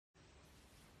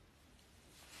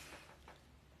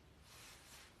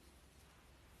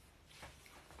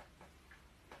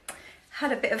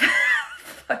had a bit of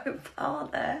faux pas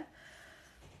there.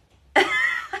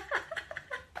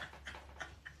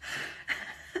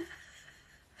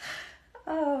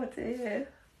 Oh dear.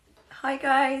 Hi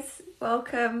guys,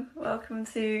 welcome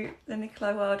to the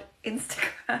Nikolay World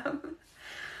Instagram.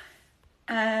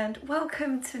 And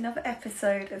welcome to another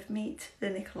episode of Meet the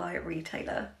Nikolay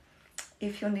Retailer.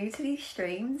 If you're new to these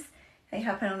streams, they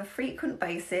happen on a frequent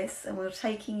basis and we're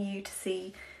taking you to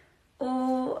see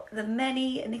all the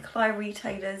many Nikolay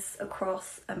retailers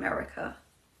across America,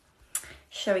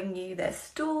 showing you their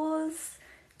stores,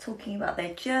 talking about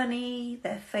their journey,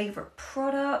 their favourite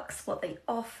products, what they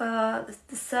offer,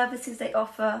 the services they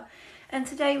offer. And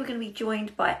today we're going to be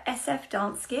joined by SF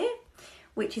Dance Gear,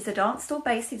 which is a dance store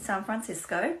based in San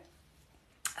Francisco.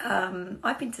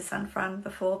 I've been to San Fran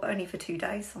before, but only for 2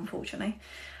 days, unfortunately.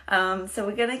 So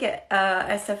we're going to get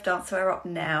SF Dancewear up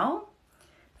now.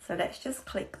 So let's just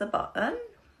click the button.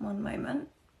 One moment.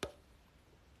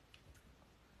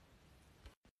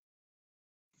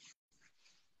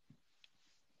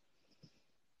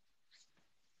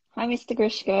 Hi, Mr.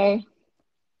 Grishko.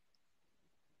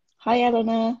 Hi,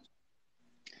 Eleanor.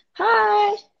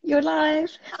 Hi, you're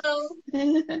live. Hello.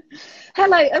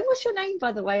 Hello, and what's your name,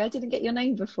 by the way? I didn't get your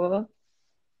name before.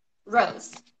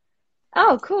 Rose.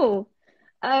 Oh, cool.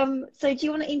 So do you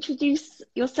want to introduce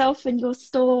yourself and your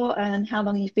store and how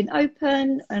long you've been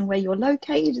open and where you're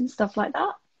located and stuff like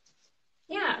that?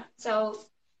 Yeah, so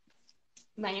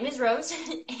my name is Rose,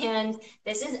 and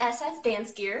this is SF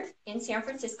Dance Gear in San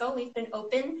Francisco. We've been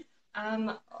open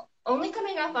only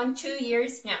coming up on 2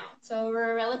 years now. So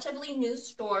we're a relatively new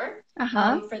store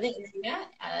for the area.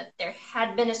 There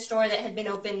had been a store that had been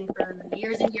open for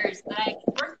years and years that I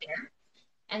worked there.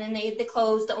 And then they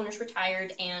closed, the owners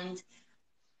retired, and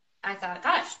I thought,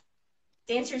 gosh,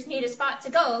 dancers need a spot to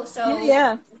go. So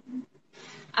yeah.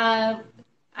 I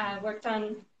worked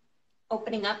on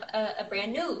opening up a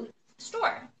brand new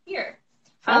store here.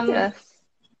 Fabulous.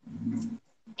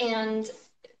 And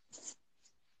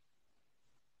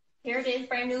here it is,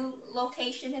 brand new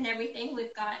location and everything.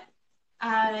 We've got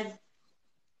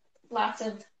lots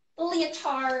of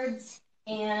leotards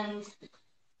and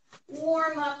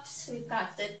warm-ups. We've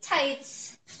got the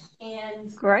tights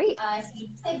and great.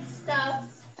 Some kid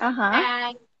stuff.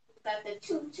 Uh-huh. We've got the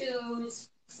tutus,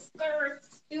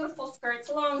 skirts, beautiful skirts,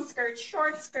 long skirts,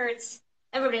 short skirts.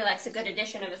 Everybody likes a good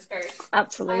addition of a skirt.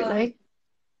 Absolutely.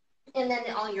 And then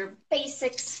all your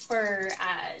basics for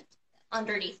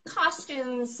underneath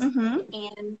costumes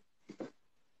and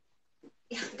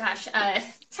gosh, a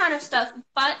ton of stuff.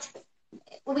 But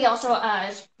we also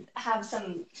have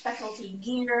some specialty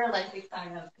gear, like we've got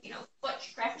a foot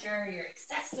stretcher, your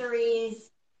accessories,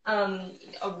 a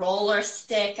roller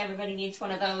stick. Everybody needs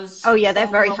one of those. Oh yeah, they're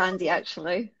very handy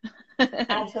actually.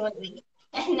 Absolutely.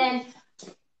 And then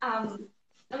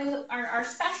our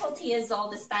specialty is all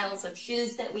the styles of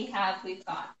shoes that we have. We've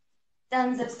got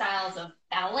tons of styles of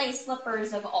ballet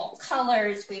slippers of all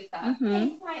colors. We've got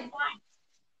pink, white, black,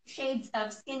 shades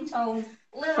of skin tone,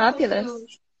 lyrical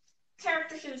shoes,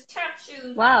 character shoes, tap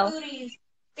shoes, booties,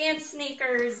 dance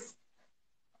sneakers,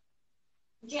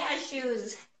 jazz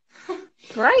shoes.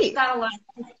 Great. We've got a lot.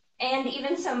 And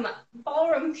even some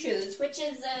ballroom shoes, which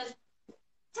is a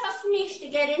tough niche to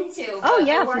get into. Oh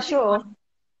yeah, for sure.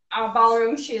 Our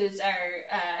ballroom shoes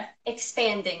are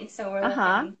expanding, so we're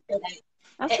looking for that.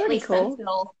 That's really cool.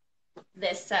 Until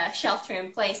this shelter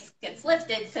in place gets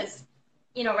lifted, because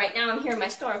right now I'm here in my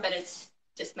store, but it's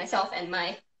just myself and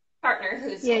my partner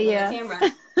who's holding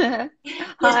the camera.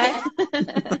 Hi.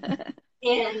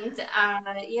 And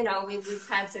we've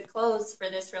had to close for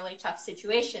this really tough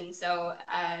situation, so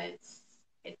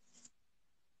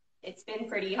it's been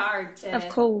pretty hard to. Of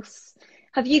course.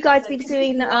 Have you guys been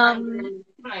doing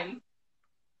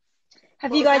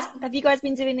Have you guys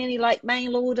been doing any like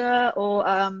mail order or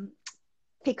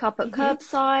pick up at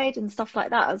curbside and stuff like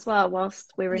that as well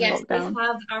whilst we're in lockdown? Yes, we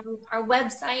have our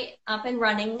website up and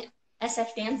running,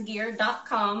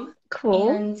 sfdancegear.com. Cool.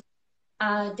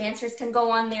 And dancers can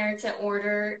go on there to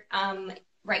order.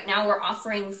 Right now we're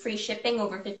offering free shipping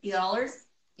over $50.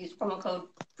 Use promo code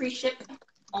FREESHIP,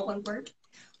 all one word.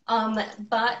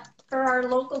 But for our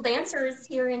local dancers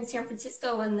here in San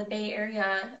Francisco and the Bay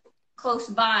Area close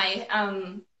by,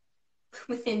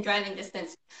 within driving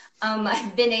distance,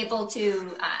 I've been able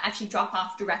to actually drop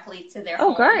off directly to their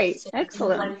home. Oh, great. So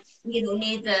Excellent. when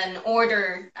needs an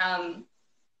order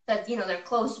that, they're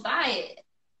close by,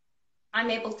 I'm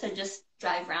able to just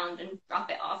drive around and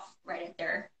drop it off right at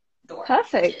their door.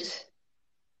 Perfect.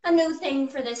 A new thing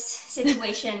for this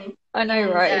situation. I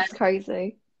know, right? It's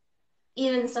crazy.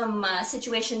 Even some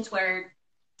situations where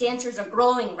dancers are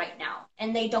growing right now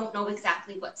and they don't know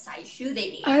exactly what size shoe they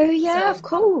need. Oh yeah, So of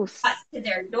course. cut to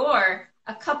their door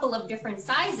a couple of different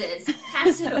sizes,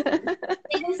 pass it over,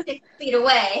 stand 6 feet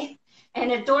away,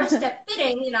 and a doorstep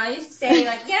fitting, you know, you say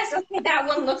like, yes, okay, that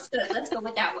one looks good. Let's go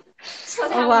with that one. So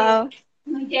that Oh wow. way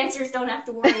my dancers don't have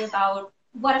to worry about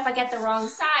what if I get the wrong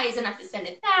size and I have to send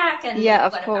it back, and Yeah,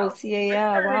 of what course. about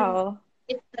Yeah, return? wow.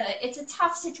 It's a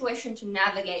tough situation to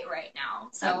navigate right now.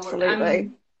 So Absolutely.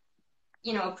 I'm,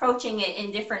 you know, approaching it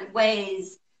in different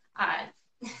ways,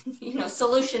 you know,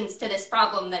 solutions to this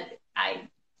problem that I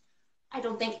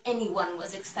don't think anyone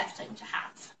was expecting to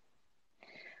have.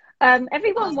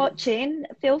 Everyone watching,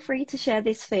 feel free to share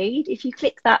this feed. If you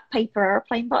click that paper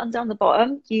airplane button down the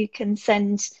bottom, you can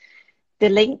send the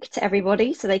link to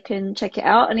everybody so they can check it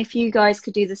out. And if you guys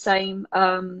could do the same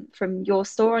from your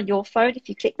store on your phone, if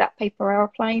you click that paper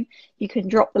airplane, you can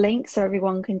drop the link so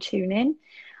everyone can tune in.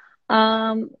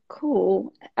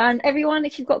 Cool. And everyone,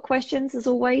 if you've got questions, as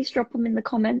always, drop them in the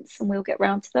comments and we'll get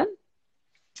round to them.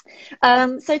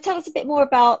 So tell us a bit more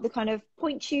about the kind of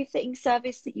point shoe fitting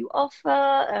service that you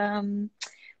offer,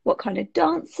 what kind of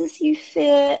dancers you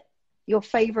fit, your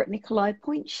favorite Nikolay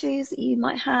point shoes that you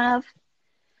might have.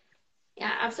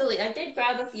 Yeah, absolutely. I did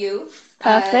grab a few.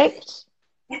 Perfect.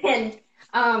 And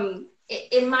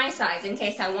in my size, in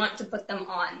case I want to put them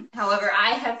on. However,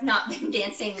 I have not been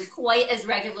dancing quite as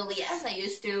regularly as I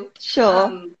used to.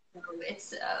 Sure.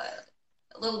 It's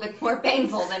a little bit more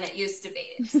painful than it used to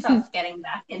be. It's tough getting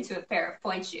back into a pair of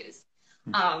point shoes.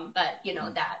 But, you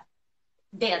know, that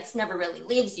dance never really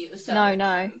leaves you. So No.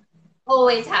 I'm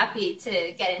always happy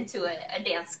to get into a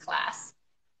dance class.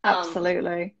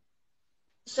 Absolutely.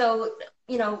 So,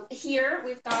 you know, here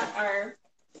we've got our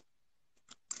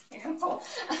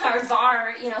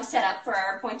bar, you know, set up for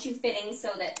our point shoe fittings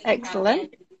so that we can have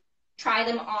try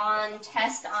them on,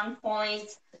 test on point.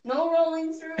 No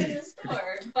rolling through in the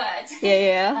store, but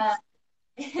yeah.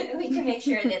 We can make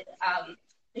sure that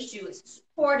the shoe is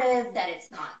supportive, that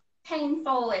it's not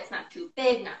painful, it's not too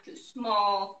big, not too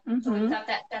small. So we've got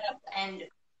that set up, and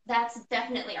that's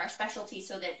definitely our specialty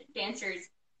so that dancers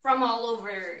from all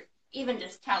over, even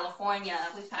just California,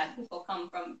 we've had people come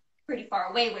from pretty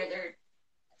far away where their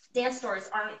dance stores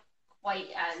aren't quite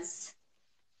as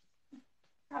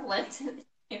prevalent.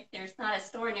 If there's not a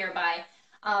store nearby,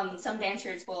 some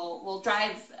dancers will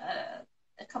drive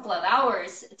a couple of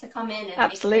hours to come in and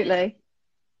make sure that,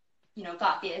 you know,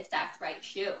 got the exact right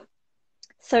shoe.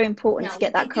 So important to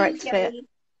get that correct fit.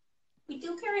 We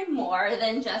do carry more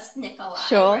than just Nikolay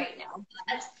right now,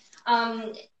 but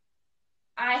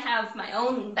I have my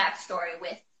own backstory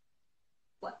with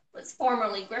what was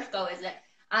formerly Grishko. Is that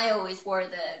I always wore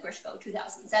the Grishko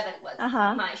 2007 was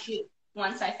my shoe.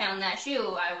 Once I found that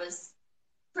shoe, I was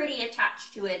pretty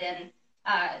attached to it, and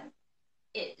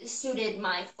it suited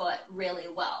my foot really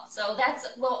well. So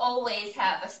will always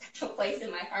have a special place in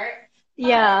my heart.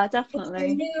 Yeah,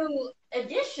 definitely. With the new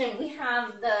edition, we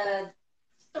have the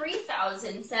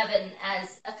 3007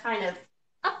 as a kind of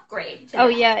upgrade to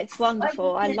that. Yeah, it's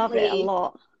wonderful. I love it a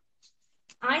lot.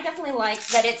 I definitely like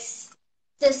that it's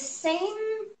the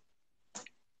same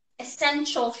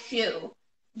essential shoe,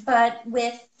 but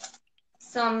with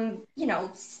some, you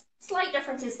know, slight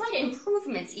differences, slight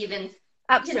improvements even.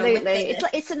 Absolutely. You know,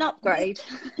 it's an upgrade.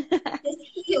 This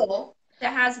heel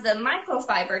that has the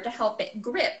microfiber to help it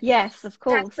grip. Yes, of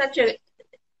course. That's such a,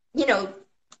 you know,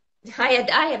 I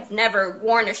have never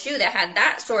worn a shoe that had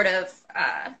that sort of,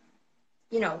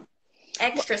 you know,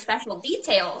 extra special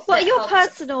details. What are your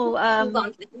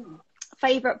personal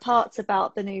favorite parts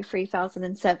about the new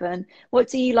 3007? What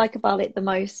do you like about it the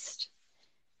most?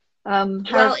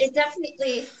 Well, it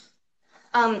definitely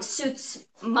suits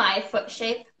my foot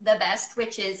shape the best,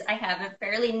 which is I have a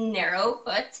fairly narrow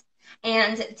foot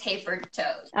and tapered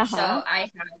toes. So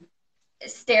I have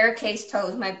staircase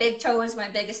toes. My big toe is my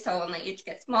biggest toe, and they each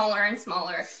get smaller and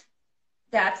smaller.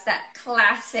 That's that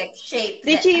classic shape.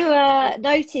 Did you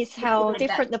notice how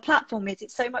different the platform is?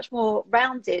 It's so much more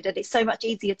rounded, and it's so much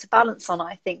easier to balance on,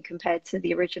 I think, compared to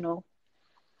the original.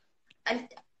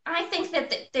 I think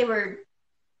that they were,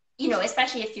 you know,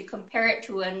 especially if you compare it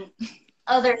to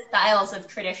other styles of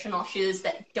traditional shoes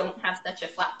that don't have such a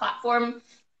flat platform,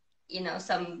 you know,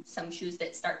 some shoes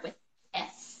that start with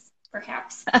S,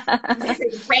 perhaps,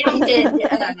 very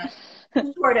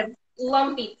rounded, sort of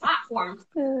lumpy platform.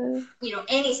 You know,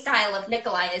 any style of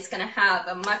Nikolay is going to have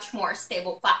a much more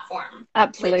stable platform.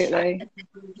 Absolutely. Which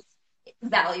I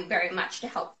value very much to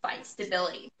help find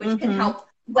stability, which can help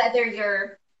whether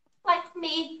you're like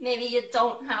me, maybe you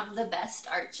don't have the best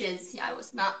arches. I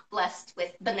was not blessed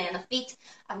with banana feet.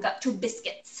 I've got 2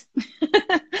 biscuits.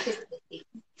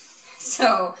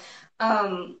 So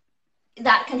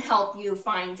that can help you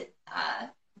find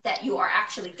that you are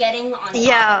actually getting on top of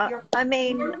Yeah, your I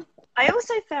mean, form. I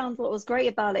also found what was great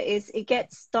about it is it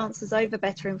gets dancers over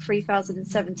better in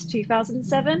 3007 to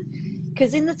 2007.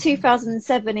 Because in the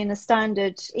 2007, in a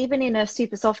standard, even in a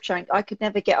super soft shank, I could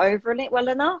never get over in it well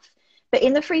enough. But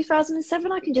in the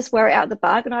 3007, I can just wear it out of the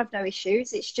bag and I have no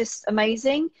issues. It's just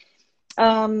amazing.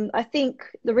 I think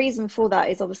the reason for that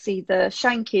is obviously the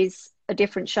shank is a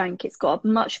different shank. It's got a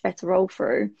much better roll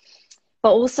through,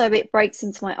 but also it breaks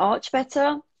into my arch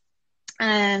better.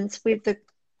 And with the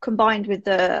combined with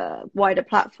the wider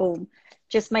platform,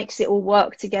 just makes it all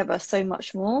work together so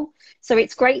much more. So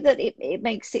it's great that it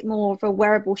makes it more of a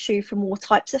wearable shoe for more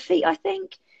types of feet, I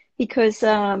think, because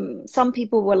some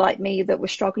people were like me that were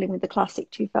struggling with the classic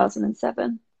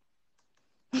 2007.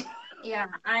 Yeah,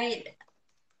 I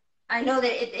know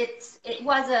that it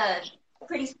was a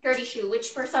pretty sturdy shoe, which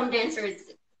for some dancers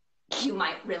you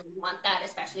might really want that,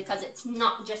 especially because it's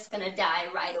not just gonna die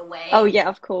right Oh away. yeah,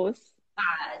 of course.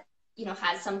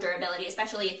 Has some durability,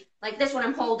 especially like this one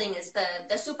I'm holding is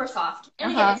the super soft.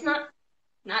 And again, Uh-huh. it's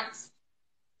not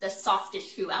the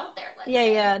softest shoe out there, let's Yeah,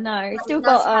 say, yeah, no, it's but still it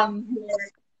does got have more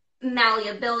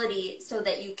malleability so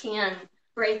that you can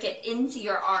break it into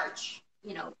your arch.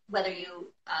 Whether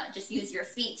you just use your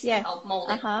feet to yes. help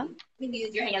mold it, Uh-huh. you can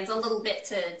use your hands a little bit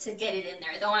to get it in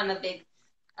there. Though I'm a big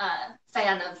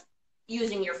fan of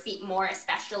using your feet more,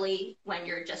 especially when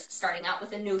you're just starting out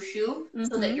with a new shoe,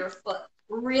 so that Mm-hmm. your foot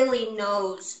really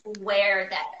knows where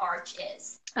that arch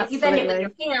is. If you bend it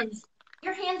with Absolutely.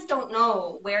 your hands don't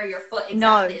know where your foot exactly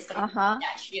No. is going to be Uh-huh.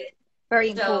 that shoe.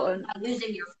 Very So important. by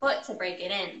using your foot to break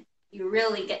it in, you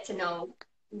really get to know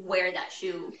where that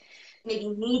shoe maybe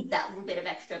needs that little bit of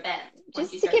extra bend once you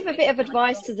Just to start to give a break bit it of down.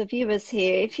 advice to the viewers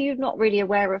here, if you're not really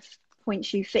aware of point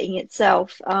shoe fitting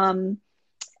itself,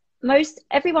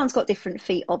 everyone's got different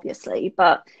feet, obviously,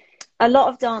 but a lot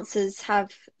of dancers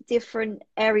have different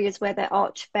areas where their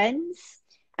arch bends.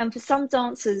 And for some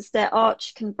dancers, their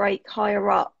arch can break higher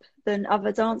up than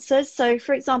other dancers. So,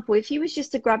 for example, if you was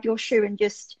just to grab your shoe and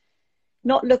just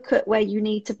not look at where you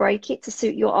need to break it to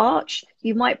suit your arch,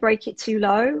 you might break it too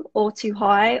low or too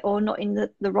high or not in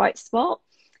the right spot.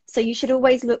 So you should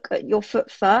always look at your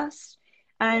foot first.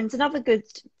 And another good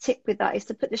tip with that is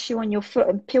to put the shoe on your foot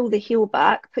and peel the heel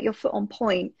back, put your foot on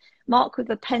point, mark with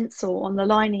a pencil on the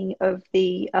lining of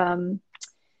the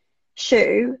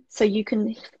shoe so you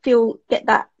can get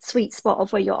that sweet spot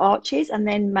of where your arch is, and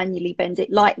then manually bend it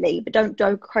lightly, but don't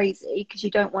go crazy because you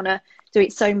don't want to do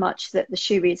it so much that the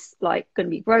shoe is like going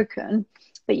to be broken,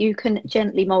 but you can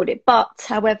gently mold it. But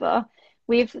however,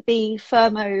 with the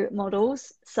thermo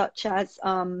models such as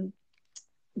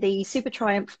the Super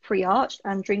Triumph pre-arch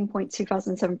and Dream Point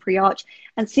 2007 pre-arch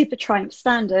and Super Triumph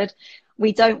standard,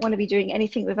 we don't want to be doing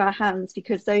anything with our hands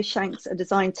because those shanks are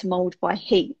designed to mold by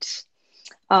heat,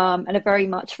 and are very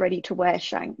much ready to wear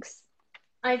shanks.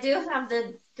 I do have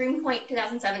the Dream Point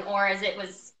 2007, or as it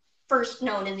was first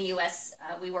known in the US,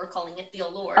 we were calling it the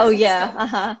Allure. Oh So I yeah, still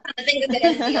uh-huh. think of it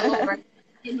as the Allure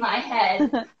in my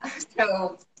head.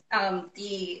 So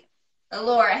the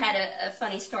Allure, I had a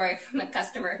funny story from a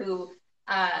customer who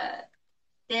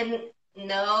didn't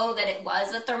know that it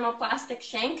was a thermoplastic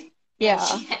shank, and Yeah.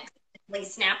 she accidentally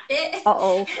snapped it.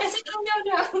 Uh-oh. And I was like, oh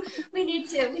no, we need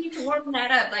to warm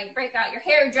that up, like break out your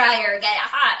hair dryer, get it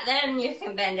hot, then you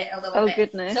can bend it a little Oh bit.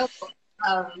 goodness.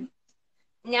 So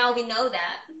now we know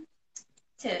that.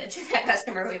 To that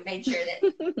customer, we made sure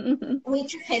that we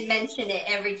try and mention it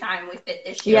every time we fit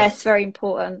this shoe. Yes, very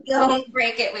important. Don't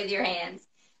break it with your hands,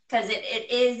 because it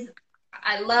is.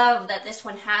 I love that this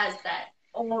one has that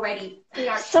already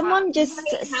pre-arched Someone top. just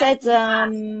said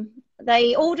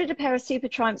they ordered a pair of Super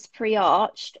Triumphs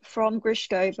pre-arched from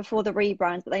Grishko before the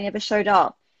rebrand, but they never showed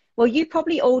up. Well, you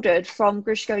probably ordered from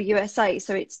Grishko USA,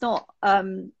 so it's not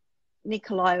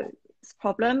Nikolay's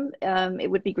problem. It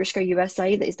would be Grishko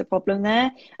USA that is the problem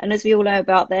there. And as we all know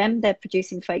about them, they're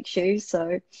producing fake shoes.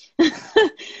 So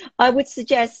I would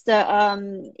suggest that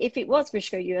if it was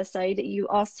Grishko USA, that you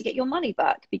ask to get your money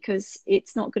back because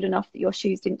it's not good enough that your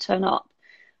shoes didn't turn up,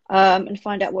 and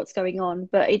find out what's going on.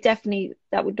 But it definitely,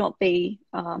 that would not be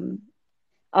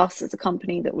us as a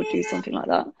company that would do something like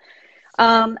that.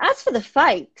 As for the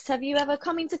fakes, have you ever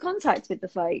come into contact with the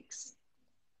fakes?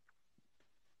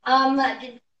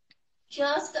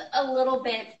 Just a little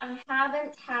bit. I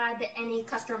haven't had any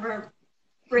customer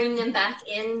bring them back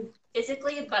in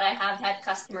physically, but I have had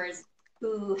customers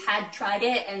who had tried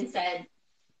it and said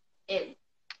it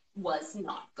was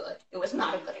not good. It was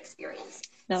not a good experience.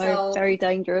 No, so, very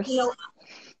dangerous.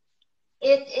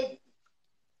 It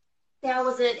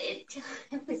was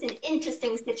an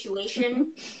interesting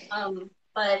situation.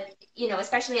 But, you know,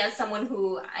 especially as someone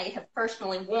who I have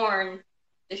personally worn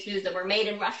the shoes that were made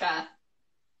in Russia,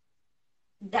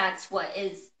 that's what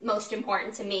is most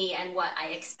important to me and what I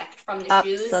expect from the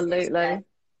shoes is Absolutely.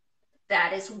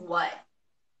 that is what,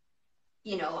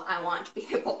 you know, I want to be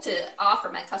able to offer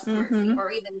my customers Mm-hmm.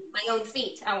 or even my own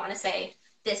feet. I want to say,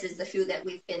 this is the shoe that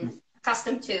we've been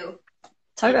accustomed to.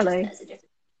 Totally. It just has a different.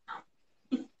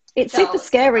 It's So, super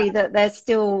scary that they're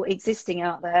still existing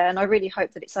out there, and I really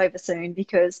hope that it's over soon,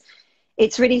 because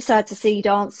it's really sad to see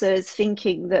dancers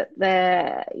thinking that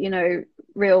they're, you know,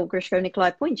 real Grishko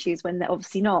Nikolay point shoes when they're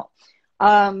obviously not.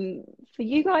 For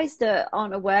you guys that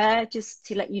aren't aware, just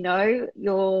to let you know,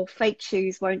 your fake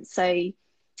shoes won't say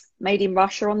made in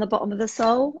Russia on the bottom of the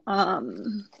sole.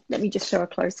 Let me just show a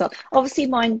close up. Obviously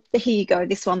mine, here you go,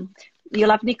 this one.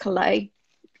 You'll have Nikolay,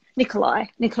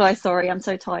 sorry, I'm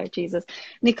so tired, Jesus.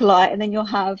 Nikolay, and then you'll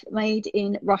have made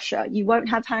in Russia. You won't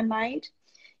have handmade.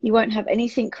 You won't have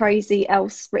anything crazy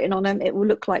else written on them. It will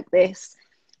look like this.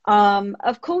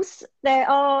 Of course, there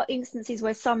are instances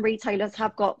where some retailers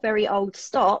have got very old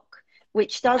stock,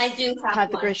 which does I do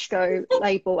have the one. Grishko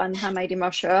label and handmade in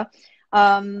Russia.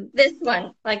 This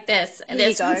one, like this. Here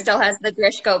This you one go. still has the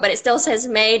Grishko, but it still says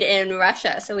made in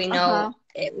Russia, so we know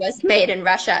it was made in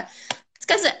Russia. It's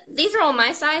because these are all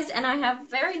my size, and I have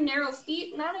very narrow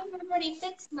feet. Not everybody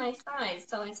fits my size,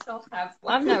 so I still have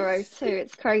one. I'm narrow too.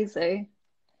 It's crazy.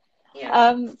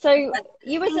 Yeah. So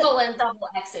you were Single and double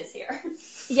X's here.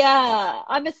 Yeah,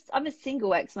 I'm a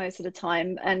single X most of the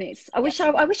time, and it's I wish I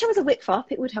was a width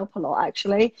up. It would help a lot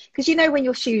actually, because you know when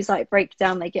your shoes like break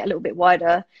down, they get a little bit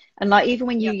wider, and like even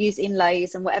when you use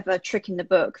inlays and whatever trick in the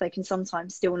book, they can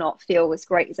sometimes still not feel as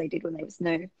great as they did when they was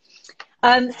new.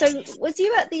 So was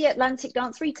you at the Atlantic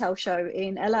Dance Retail Show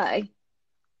in LA?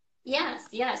 Yes.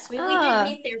 We did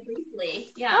meet there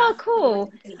briefly. Yeah. Oh,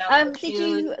 cool. We were talking about the Did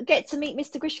shoes. you get to meet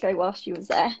Mr. Grishko whilst you was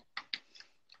there?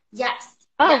 Yes.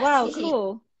 Oh, Yes. wow,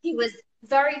 cool. He was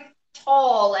very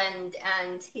tall and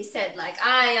he said like,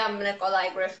 I am Nikolay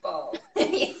Grishko.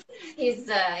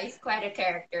 He's quite a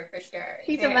character for sure.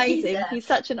 He's amazing. He's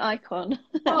such an icon.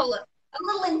 Oh, a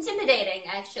little intimidating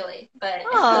actually, but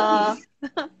Aw.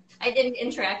 I didn't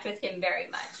interact with him very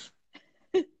much.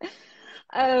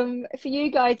 For you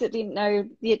guys that didn't know,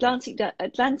 the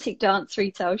Atlantic Dance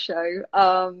Retail Show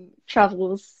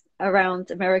travels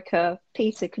around America.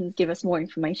 Peter can give us more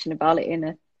information about it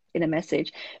in a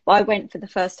message. But I went for the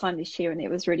first time this year, and it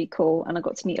was really cool, and I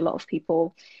got to meet a lot of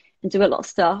people and do a lot of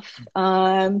stuff.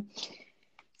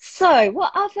 So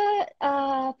what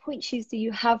other point shoes do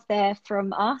you have there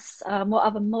from us? What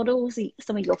other models?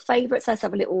 Some of your favorites? Let's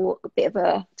have a bit of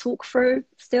a talk through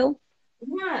still.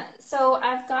 Yeah, so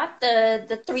I've got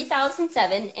the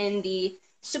 3007 in the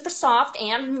super soft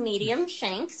and medium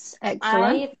shanks.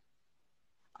 Excellent. I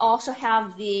also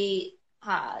have the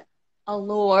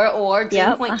Allure or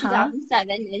Dream Point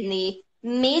 2007 in the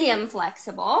medium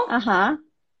flexible. I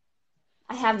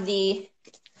have the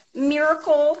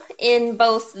Miracle in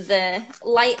both the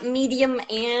light medium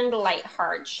and light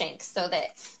hard shanks, so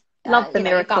that love the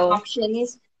Miracle. Got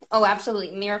options. Oh,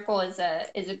 absolutely, Miracle is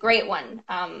a great one.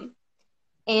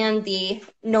 And the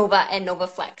Nova and Nova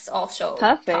Flex also.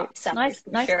 Perfect. Nice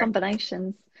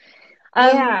combinations.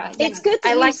 It's good that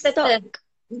I like that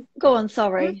Go on,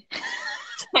 sorry.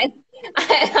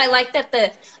 I like that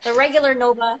the regular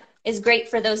Nova is great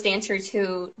for those dancers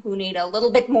who need a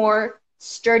little bit more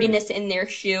sturdiness in their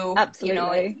shoe.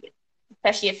 Absolutely.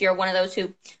 Especially if you're one of those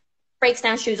who breaks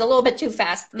down shoes a little bit too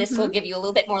fast. This will give you a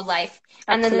little bit more life.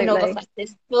 And then the Nova Flex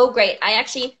is so great. I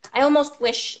almost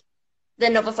wish the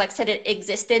Nova Flex had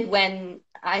existed when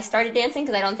I started dancing,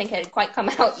 because I don't think it had quite come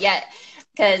out yet,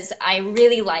 because I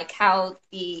really like how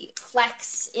the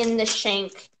flex in the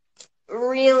shank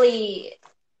really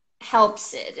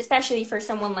helps it, especially for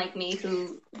someone like me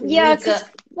who needs a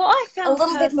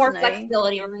little bit more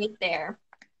flexibility right there.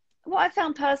 What I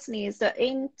found personally is that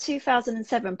in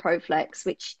 2007 Pro Flex,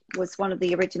 which was one of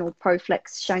the original Pro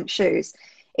Flex shank shoes,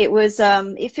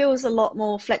 it feels a lot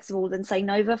more flexible than say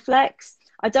Nova Flex.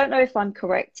 I don't know if I'm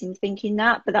correct in thinking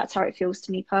that, but that's how it feels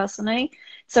to me personally.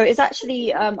 So it's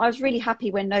actually, I was really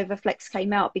happy when Nova Flex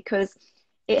came out, because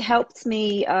it helped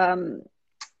me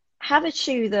have a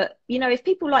shoe that, if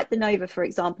people like the Nova, for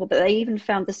example, but they even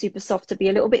found the super soft to be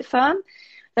a little bit firm,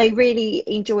 they really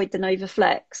enjoyed the Nova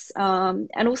Flex. And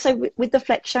also with the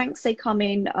Flex shanks, they come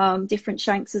in different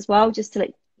shanks as well, just to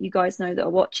let you guys know that are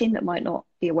watching that might not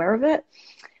be aware of it.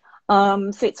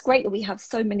 So it's great that we have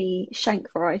so many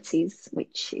shank varieties,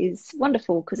 which is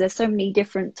wonderful because there's so many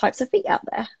different types of feet out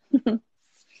there.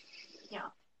 Yeah.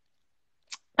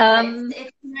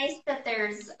 It's nice that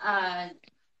there's,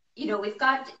 we've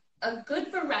got a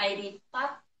good variety,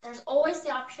 but there's always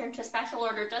the option to special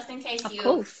order just in case Of you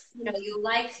course. you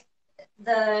like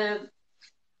the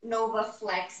Nova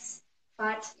Flex,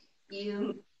 but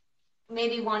you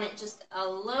maybe want it just a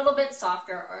little bit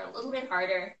softer or a little bit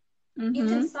harder. You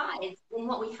can size in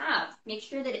what we have, make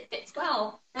sure that it fits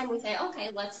well, and we say, okay,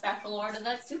 let's special order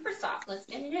that super soft, let's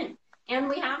get it in. And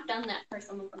we have done that for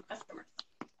some of our customers.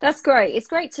 That's great. It's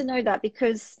great to know that,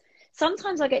 because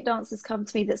sometimes I get dancers come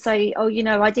to me that say, oh,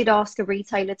 I did ask a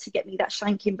retailer to get me that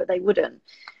shank in, but they wouldn't.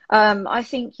 I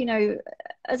think,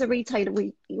 as a retailer,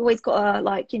 we always got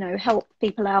to help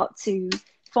people out to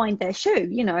find their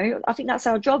shoe. I think that's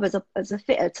our job as a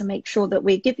fitter, to make sure that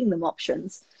we're giving them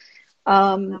options.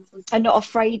 And not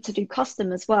afraid to do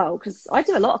custom as well, because I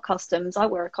do a lot of customs. I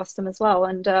wear a custom as well,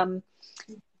 and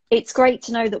it's great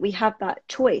to know that we have that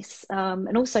choice,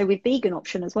 and also with vegan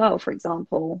option as well, for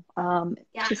example.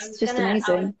 Just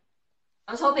amazing.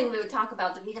 I was hoping we would talk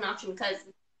about the vegan option, because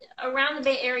around the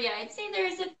Bay Area, I'd say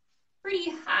there's a pretty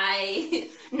high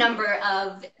number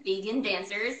of vegan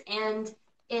dancers, and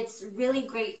it's really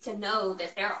great to know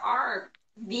that there are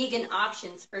vegan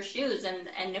options for shoes, and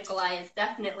Nikolay is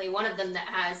definitely one of them that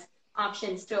has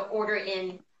options to order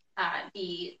in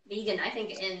the vegan. I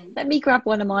think let me grab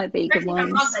one of my vegan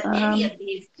ones. Any of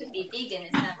these could be vegan,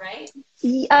 is that right?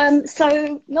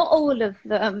 So not all of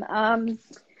them.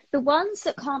 The ones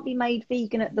that can't be made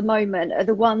vegan at the moment are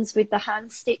the ones with the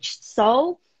hand stitched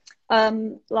sole,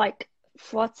 like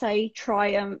Frotte,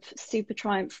 Triumph, Super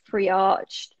Triumph,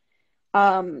 Pre-Arched.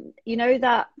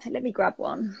 That, let me grab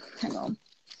one, hang on.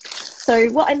 So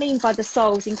what I mean by the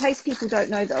soles, in case people don't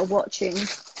know that are watching,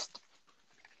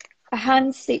 a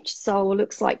hand stitched sole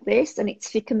looks like this, and it's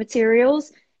thicker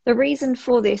materials. The reason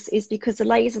for this is because the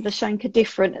layers of the shank are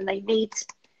different, and they need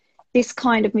this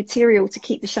kind of material to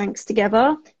keep the shanks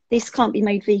together. This can't be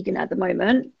made vegan at the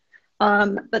moment.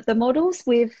 But the models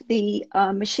with the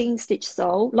machine stitch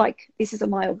sole, like this is a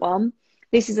mild one,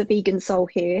 this is a vegan sole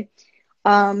here,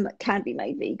 can be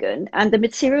made vegan. And the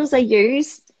materials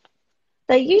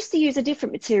they used to use a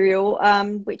different material,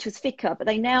 which was thicker, but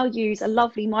they now use a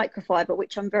lovely microfiber,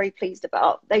 which I'm very pleased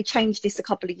about. They changed this a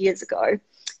couple of years ago,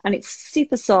 and it's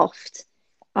super soft.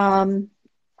 And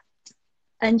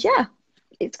yeah,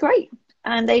 it's great.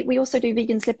 And we also do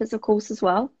vegan slippers, of course, as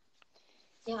well.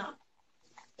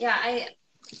 Yeah, I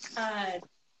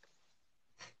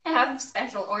have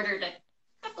special ordered a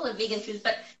couple of vegan shoes,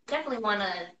 but definitely want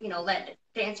to, let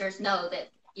dancers know that,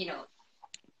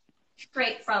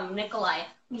 straight from Nikolay,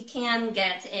 we can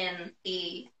get in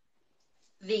the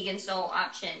vegan sole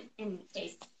option in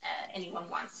case anyone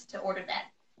wants to order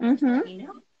that. Let me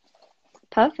know.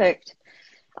 Perfect.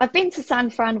 I've been to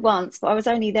San Fran once, but I was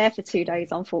only there for 2 days,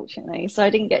 unfortunately, so I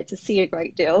didn't get to see a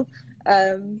great deal.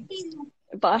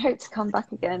 But I hope to come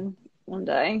back again one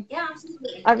day. Yeah,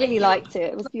 absolutely. I really liked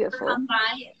it. It was beautiful. Come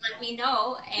by, let me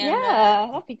know. And, yeah,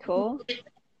 that'd be cool.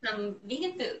 Some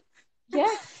vegan food.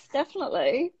 Yes,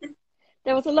 definitely.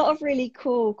 There was a lot of really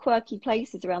cool, quirky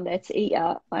places around there to eat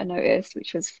at, I noticed,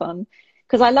 which was fun.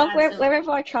 Because I love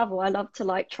wherever I travel, I love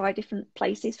to try different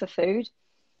places for food.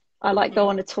 I go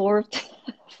on a tour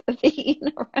of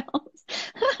eating around.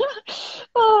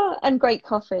 And great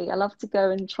coffee. I love to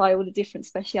go and try all the different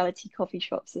specialty coffee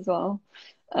shops as well.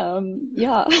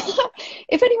 Yeah.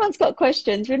 If anyone's got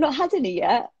questions, we've not had any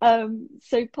yet.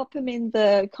 So pop them in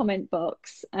the comment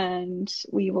box and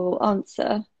we will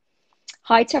answer.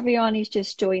 Hi to everyone who's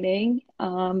just joining.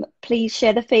 Please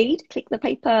share the feed, click the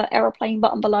paper aeroplane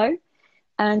button below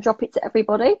and drop it to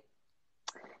everybody.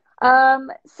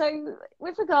 So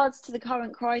with regards to the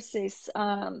current crisis,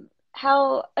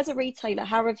 how, as a retailer,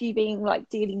 how have you been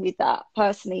dealing with that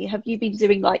personally? Have you been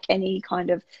doing any kind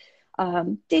of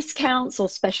discounts or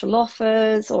special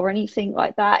offers or anything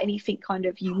like that? Anything kind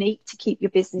of unique to keep your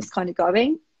business kind of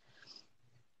going?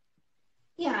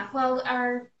 Yeah, well,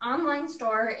 our online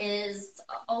store is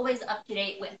always up to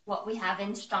date with what we have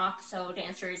in stock, so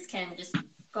dancers can just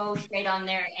go straight on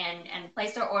there and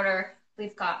place their order.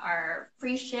 We've got our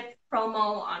free ship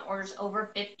promo on orders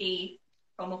over 50,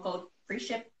 promo code free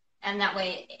ship. And that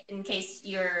way, in case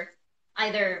you're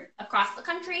either across the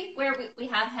country, where we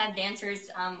have had dancers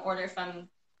order from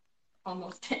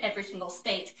almost every single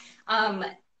state,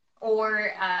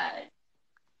 or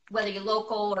whether you're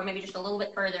local or maybe just a little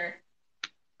bit further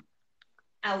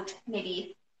out,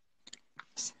 maybe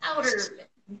outer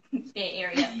Bay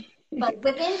Area. But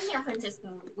within San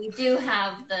Francisco, we do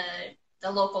have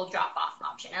the local drop-off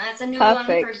option. And that's a new one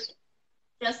for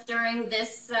just during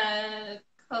this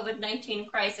COVID-19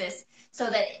 crisis, so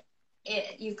that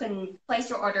you can place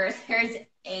your order. There's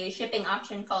a shipping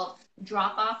option called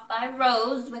Drop Off by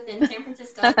Rose within San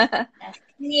Francisco. That's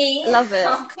me. Love it.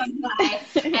 I'll come by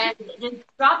and just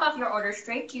drop off your order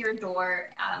straight to your door.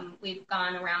 We've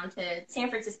gone around to San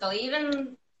Francisco,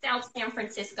 even South San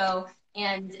Francisco,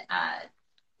 and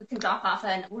we can drop off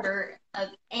an order of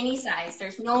any size.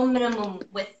 There's no minimum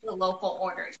with the local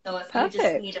orders. So if you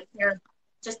just need a pair of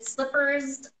just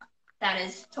slippers, that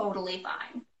is totally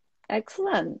fine.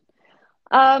 Excellent.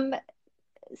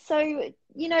 So,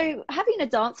 you know, having a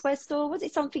dancewear store, was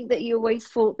it something that you always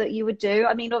thought that you would do?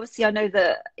 I mean, obviously, I know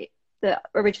that the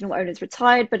original owner's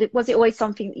retired, but was it always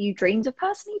something that you dreamed of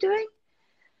personally doing?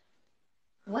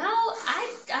 Well,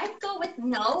 I'd go with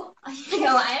no. You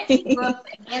know, I actually grew up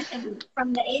dancing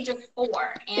from the age of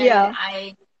 4, and Yeah.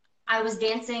 I was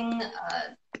dancing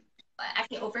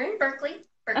actually over in Berkeley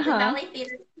Ballet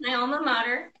Theater, my alma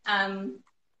mater.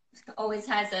 Always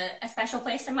has a special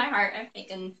place in my heart. I've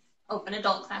taken open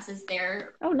adult classes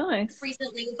there. Oh, nice.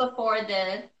 Recently, before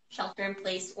the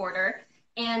shelter-in-place order,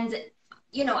 and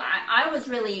you know, I was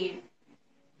really,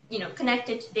 you know,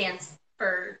 connected to dance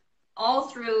for all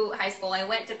through high school. I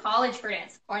went to college for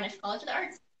dance, Cornish College of the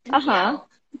Arts in Seattle.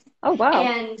 Oh, wow.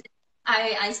 And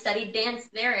I studied dance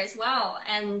there as well.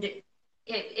 And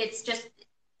it's just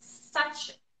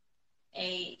such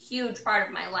a huge part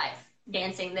of my life,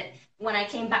 dancing, that when I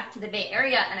came back to the Bay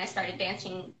Area and I started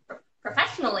dancing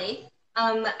professionally,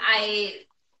 I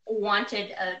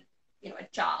wanted a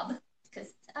job,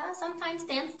 because sometimes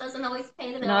dance doesn't always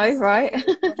pay the bills. No, right.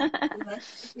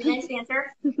 Dance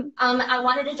dancer. I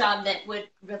wanted a job that would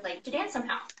relate to dance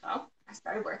somehow. So I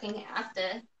started working at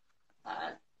the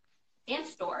dance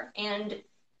store, and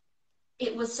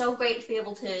it was so great to be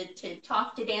able to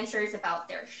talk to dancers about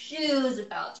their shoes,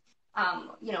 about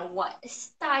what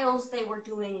styles they were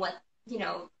doing, what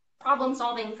problem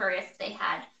solving for if they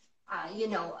had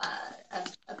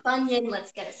a bunion,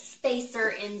 let's get a spacer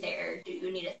in there. Do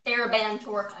you need a TheraBand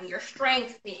to work on your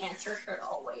strength? The answer should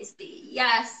always be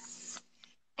yes.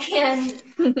 And,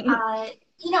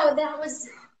 that was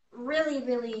really,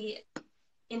 really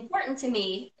important to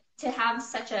me, to have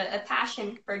such a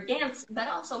passion for dance, but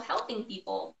also helping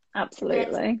people.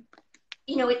 Absolutely.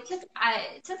 It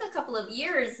took a couple of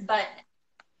years, but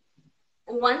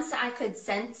once I could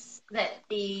sense that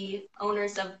the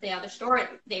owners of the other store,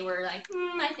 they were like,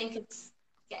 I think it's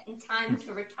getting time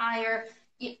to retire.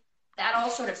 That all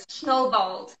sort of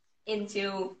snowballed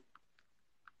into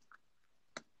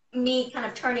me kind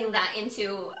of turning that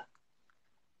into,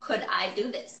 could I do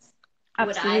this?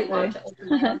 Absolutely. Would I want to open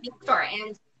my own store?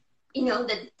 And,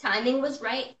 the timing was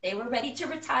right. They were ready to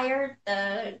retire.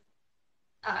 There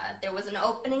was an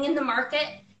opening in the market,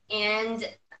 and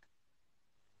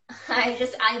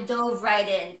I dove right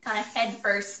in, kind of head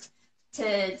first,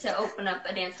 to open up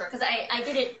a dance store, because I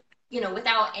did it,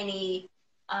 without any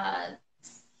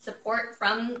support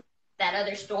from that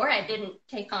other store. I didn't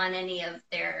take on any of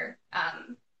their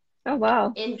oh,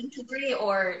 wow. inventory,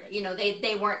 or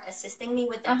they weren't assisting me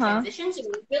with that transition. So it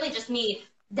was really just me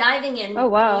diving in,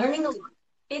 learning a lot.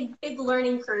 Big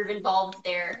learning curve involved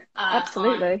there.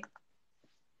 Absolutely.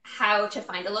 How to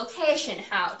find a location,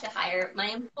 how to hire my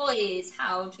employees,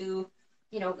 how to,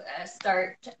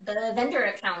 start the vendor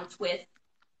accounts with,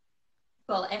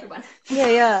 everyone.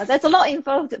 Yeah. There's a lot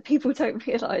involved that people don't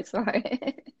realize,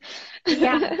 right?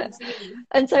 Yeah, absolutely.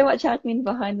 And so much admin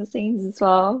behind the scenes as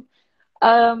well.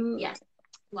 Yes,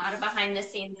 a lot of behind the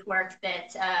scenes work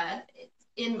that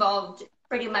involved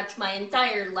pretty much my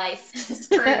entire life,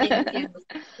 just turned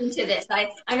into this.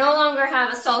 I no longer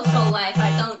have a social life.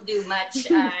 I don't do much.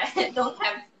 Don't have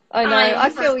time. I know. I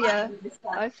feel you.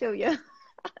 I feel you.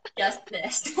 Just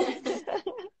this.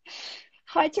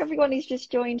 Hi to everyone who's just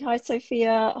joined. Hi,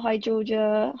 Sophia. Hi,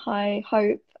 Georgia. Hi,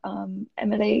 Hope.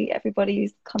 Emily, everybody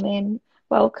who's come in,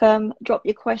 welcome. Drop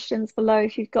your questions below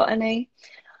if you've got any.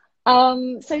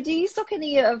 So do you stock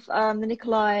any of the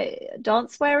Nikolay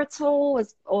dancewear at all,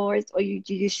 or do you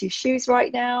just use shoes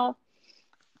right now?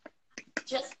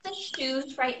 Just the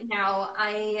shoes right now.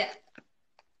 I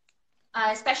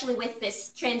especially with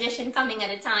this transition coming at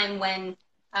a time when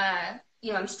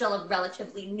I'm still a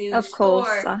relatively new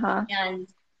store, and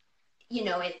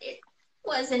it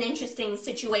was an interesting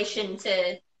situation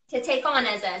to take on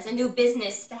as a new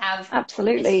business, to have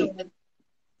absolutely this sort of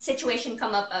situation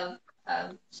come up of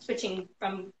switching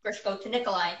from Grishko to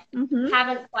Nikolay.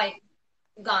 Haven't quite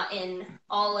gotten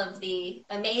all of the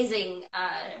amazing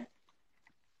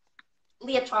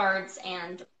leotards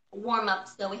and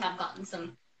warm-ups, though we have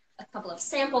gotten a couple of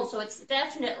samples, so it's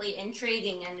definitely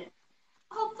intriguing. And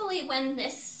hopefully when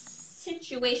this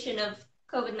situation of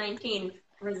COVID-19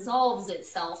 resolves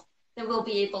itself, then we'll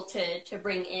be able to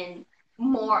bring in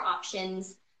more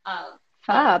options of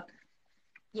fab.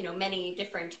 Many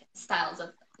different styles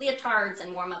of leotards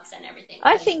and warm-ups and everything.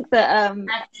 I think that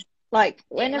like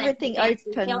The when Atlantic everything Dance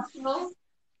Retail opens. Show,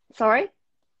 Sorry.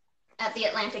 at the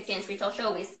Atlantic Dance Retail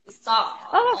Show, we saw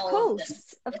Oh, of all of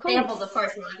course, of the course. samples. Of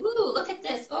course, we're like, "Ooh, look at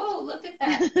this! Oh, look at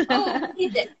that! Oh, look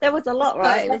at this!" There was a lot, So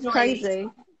right? It was definitely, crazy.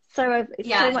 So it's so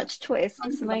yeah. much twist.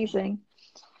 It's amazing.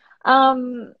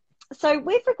 So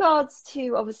with regards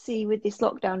to obviously with this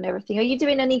lockdown and everything, are you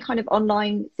doing any kind of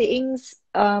online fittings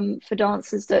for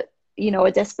dancers that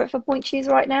are desperate for point shoes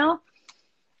right now?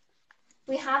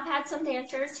 We have had some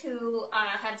dancers who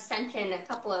have sent in a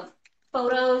couple of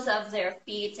photos of their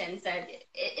feet and said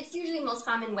it's usually most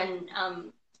common when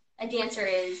a dancer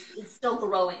is still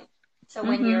growing. So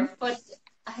when your foot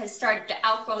has started to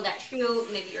outgrow that shoe,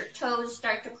 maybe your toes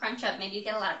start to crunch up, maybe you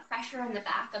get a lot of pressure on the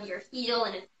back of your heel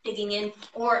and it's digging in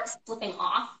or slipping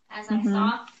off, as I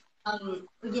saw.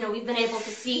 We've been able to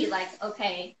see like,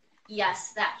 okay,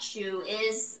 yes, that shoe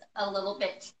is a little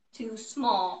bit too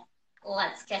small.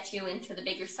 Let's get you into the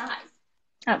bigger size.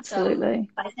 Absolutely.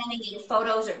 So by sending in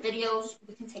photos or videos,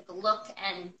 we can take a look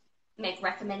and make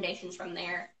recommendations from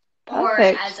there.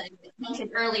 Perfect. Or as I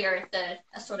mentioned earlier,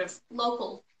 a sort of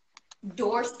local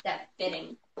doorstep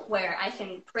fitting where I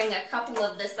can bring a couple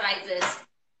of the sizes,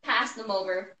 pass them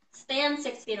over, stand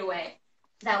 6 feet away.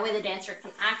 That way the dancer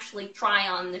can actually try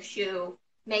on the shoe,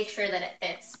 make sure that it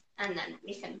fits, and then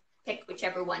we can pick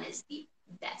whichever one is the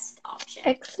best option.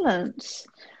 Excellent.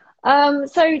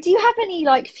 So do you have any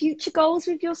like future goals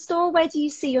with your store? Where do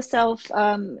you see yourself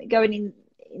going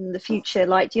in the future?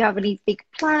 Like, do you have any big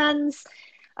plans?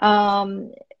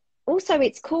 Also,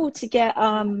 it's cool to get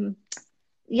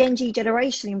the NG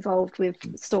generation involved with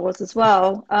stores as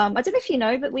well. I don't know if you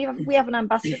know, but we have an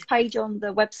ambassadors page on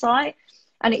the website,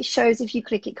 and it shows, if you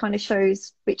click, it kind of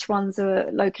shows which ones are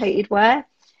located where.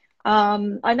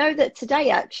 I know that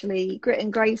today actually Grit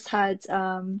and Grace had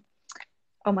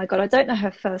oh my God, I don't know her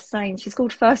first name. She's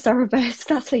called First Arabesque.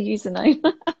 That's her username.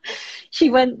 She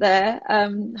went there.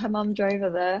 Her mum drove her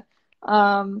there.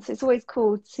 So it's always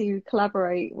cool to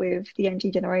collaborate with the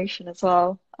NG generation as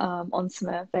well on some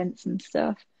events and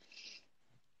stuff.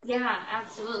 Yeah,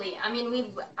 absolutely. I mean,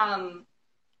 we've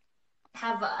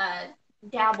have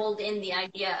dabbled in the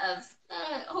idea of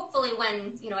hopefully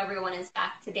when everyone is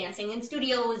back to dancing in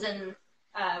studios and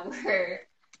we're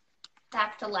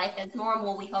back to life as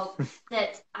normal, we hope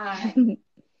that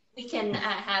we can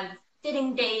have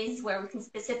fitting days where we can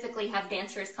specifically have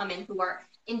dancers come in who are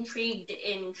intrigued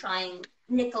in trying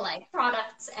Nikolay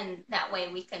products, and that way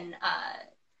we can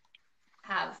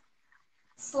have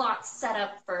slots set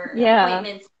up for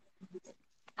appointments,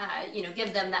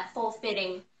 give them that full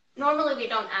fitting. Normally we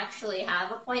don't actually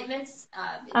have appointments,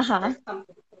 it's first come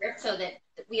first serve, so that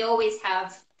we always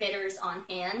have fitters on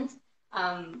hand.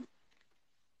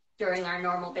 During our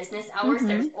normal business hours,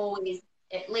 there's always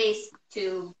at least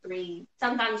 2, 3,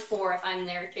 sometimes 4 if I'm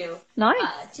there too.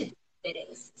 Nice. To do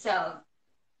fittings. So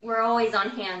we're always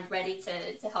on hand, ready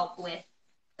to help with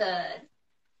the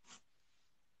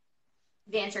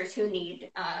dancers who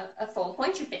need a full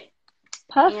pointer fit.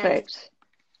 Perfect.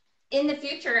 And in the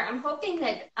future, I'm hoping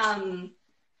that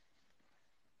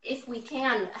if we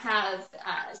can have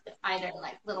either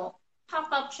like little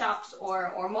pop-up shops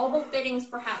or mobile fittings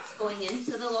perhaps going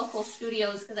into the local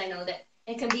studios, because I know that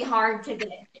it can be hard to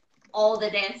get all the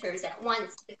dancers at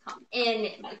once to come in.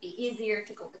 It might be easier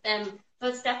to go with them. So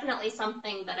it's definitely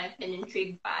something that I've been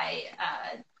intrigued by,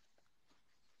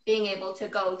 being able to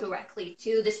go directly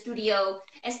to the studio,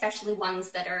 especially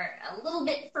ones that are a little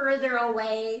bit further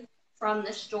away from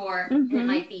the store, and it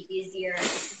might be easier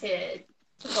to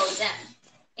go to them.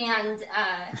 And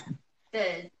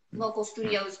the local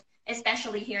studios,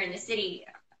 especially here in the city,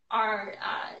 there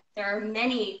are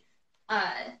many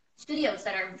studios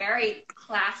that are very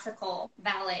classical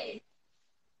ballet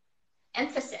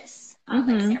emphasis, like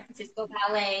San Francisco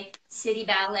Ballet, City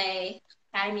Ballet,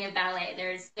 Academy of Ballet.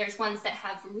 There's ones that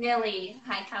have really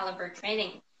high caliber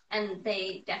training, and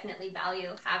they definitely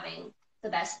value having the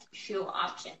best shoe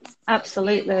options. So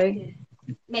absolutely.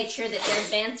 Make sure that their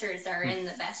dancers are in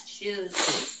the best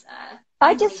shoes.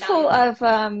 I just thought of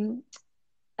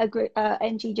a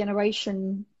NG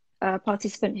generation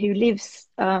participant who lives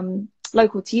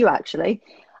local to you actually,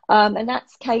 and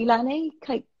that's Kaylani.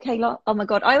 Oh my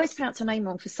God, I always pronounce her name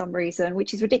wrong for some reason,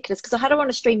 which is ridiculous because I had her on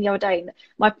a stream the other day and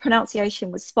my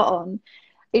pronunciation was spot on.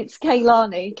 It's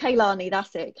Kaylani,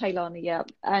 that's it, Kaylani, yeah.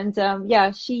 And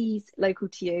yeah, she's local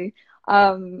to you.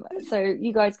 So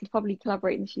you guys could probably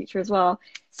collaborate in the future as well.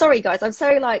 Sorry guys, I'm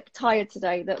so like tired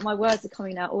today that my words are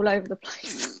coming out all over the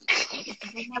place.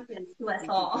 It happens to us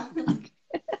all.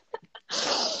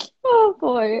 Oh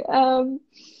boy.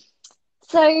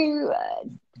 So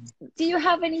do you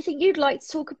have anything you'd like to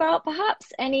talk about,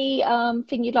 perhaps? Any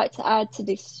thing you'd like to add to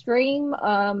this stream?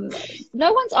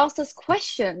 No one's asked us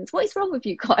questions. What is wrong with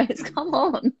you guys? Come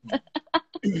on.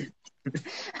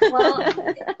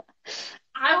 Well,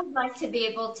 I would like to be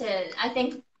able to, I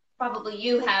think probably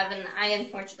you have, and I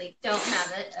unfortunately don't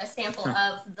have it, a sample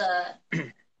of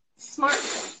the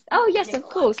smartphone. Oh, yes, of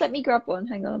course. Let me grab one.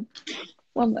 Hang on.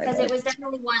 One moment. Because it was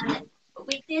definitely one that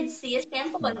we did see a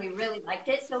sample and we really liked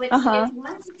it. So it's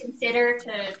one to consider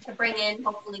to bring in,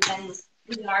 hopefully when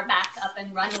we are back up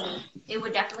and running. It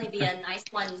would definitely be a nice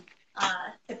one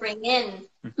to bring in.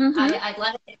 I'd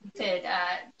love if you could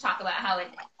talk about how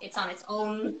it's on its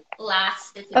own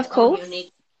last. It's its own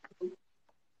unique.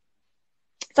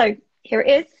 So here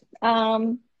it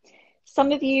is.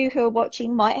 Some of you who are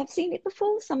watching might have seen it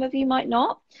before. Some of you might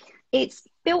not. It's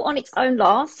built on its own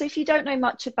last. So if you don't know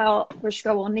much about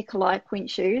Grushko or Nikolay pointe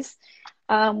shoes,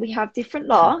 we have different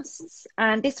lasts,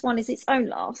 and this one is its own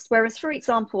last. Whereas, for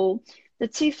example, the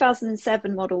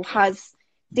 2007 model has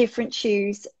different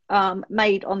shoes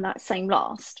made on that same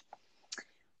last.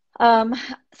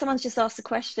 Someone's just asked a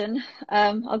question.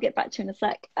 I'll get back to you in a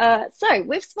sec. So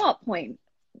with Smart Point,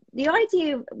 the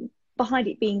idea behind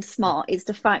it being smart is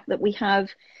the fact that we have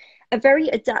a very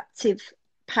adaptive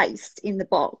paste in the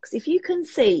box. If you can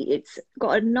see, it's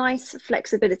got a nice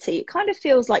flexibility. It kind of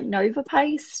feels like Nova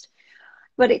paste,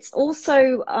 but it's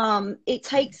also it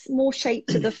takes more shape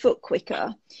to the foot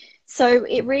quicker, so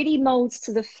it really molds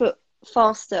to the foot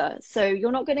faster. So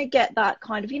you're not going to get that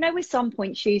kind of, you know, with some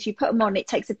pointe shoes, you put them on, it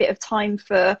takes a bit of time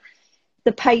for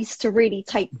the paste to really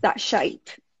take that shape,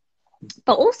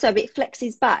 but also it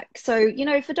flexes back. So, you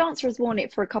know, if a dancer has worn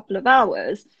it for a couple of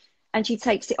hours and she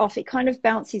takes it off, it kind of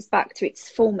bounces back to its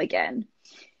form again.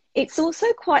 It's also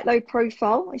quite low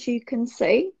profile, as you can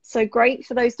see. So great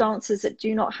for those dancers that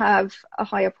do not have a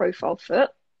higher profile foot.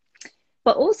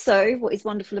 But also what is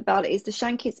wonderful about it is the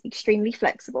shank is extremely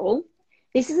flexible.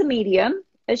 This is a medium.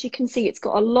 As you can see, it's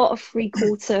got a lot of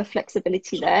 3/4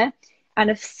 flexibility there and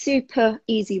a super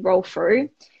easy roll through.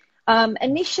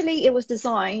 Initially, it was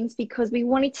designed because we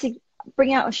wanted to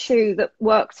bring out a shoe that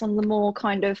works on the more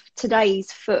kind of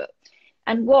today's foot.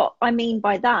 And what I mean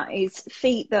by that is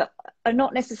feet that are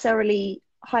not necessarily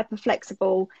hyper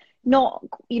flexible, not,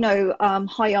 you know,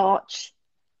 high arch,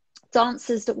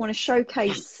 dancers that want to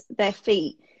showcase their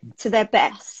feet to their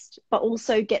best, but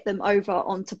also get them over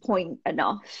onto point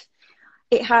enough.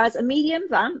 It has a medium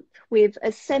vamp with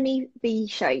a semi V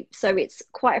shape. So it's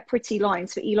quite a pretty line,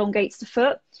 so it elongates the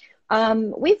foot.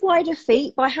 With wider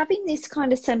feet, by having this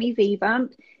kind of semi V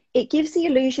vamp, it gives the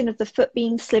illusion of the foot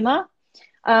being slimmer,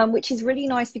 which is really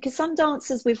nice because some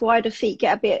dancers with wider feet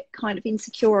get a bit kind of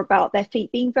insecure about their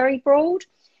feet being very broad.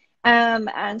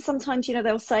 And sometimes, you know,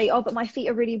 they'll say, oh, but my feet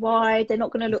are really wide, they're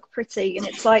not going to look pretty. And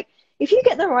it's like, if you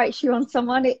get the right shoe on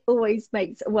someone, it always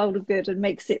makes a world of good and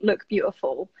makes it look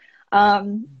beautiful.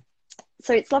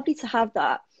 So it's lovely to have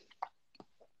that.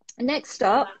 Next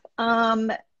up,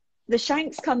 the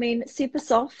shanks come in super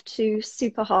soft to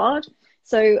super hard.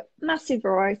 So massive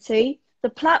variety. The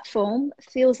platform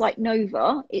feels like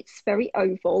Nova. It's very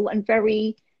oval and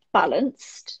very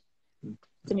balanced. I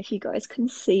don't know if you guys can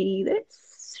see this.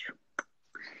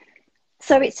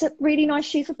 So it's a really nice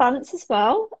shoe for balance as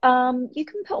well. You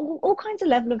can put all kinds of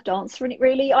level of dancer in it,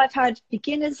 really. I've had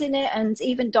beginners in it and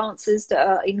even dancers that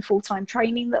are in full-time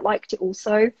training that liked it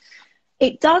also.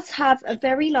 It does have a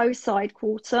very low side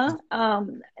quarter.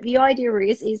 The idea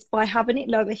is by having it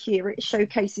lower here, it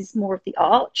showcases more of the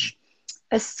arch,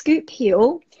 a scoop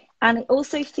heel, and it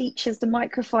also features the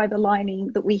microfiber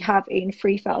lining that we have in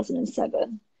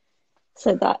 3007.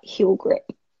 So that heel grip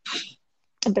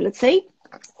ability.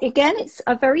 Again, it's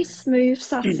a very smooth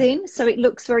satin, so it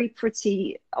looks very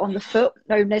pretty on the foot,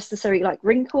 no necessary like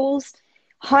wrinkles.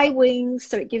 High wings,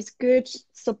 so it gives good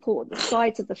support at the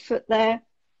sides of the foot there.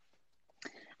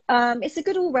 It's a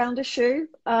good all-rounder shoe,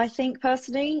 I think,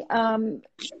 personally.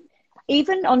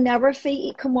 Even on narrow feet,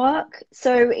 it can work.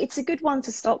 So it's a good one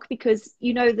to stock because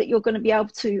you know that you're going to be able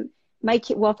to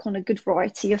make it work on a good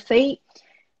variety of feet.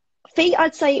 Feet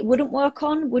I'd say it wouldn't work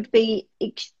on would be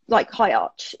like high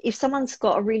arch. If someone's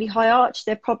got a really high arch,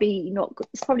 it's probably not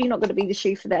going to be the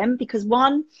shoe for them because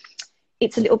one,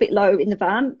 it's a little bit low in the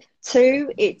vamp.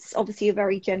 Two, it's obviously a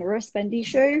very generous bendy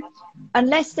shoe.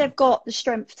 Unless they've got the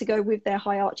strength to go with their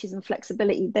high arches and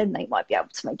flexibility, then they might be able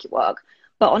to make it work.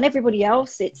 But on everybody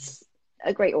else, it's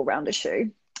a great all-rounder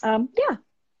shoe. Yeah.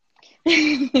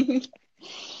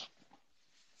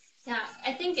 Yeah,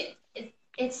 I think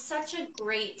it's such a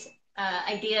great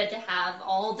idea to have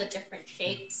all the different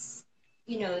shapes,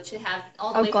 you know, to have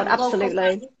all the way God, from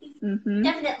absolutely.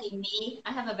 Definitely me.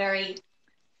 I have a very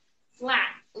flat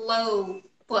low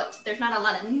foot. There's not a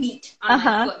lot of meat on my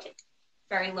Uh-huh. foot. It's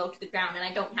very low to the ground, and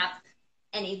I don't have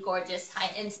any gorgeous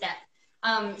high instep.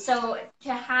 So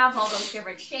to have all those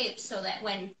different shapes so that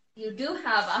when you do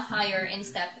have a higher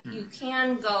instep, you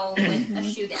can go with a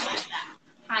shoe that has that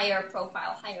higher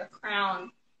profile, higher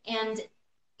crown. And,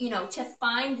 you know, to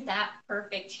find that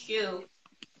perfect shoe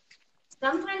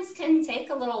sometimes can take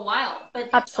a little while, but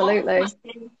it's Absolutely. all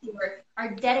friends who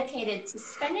are dedicated to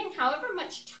spending however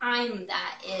much time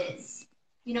that is.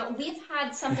 You know, we've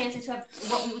had some dancers who have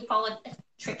what we would call a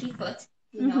tricky foot.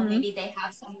 You know, maybe they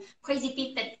have some crazy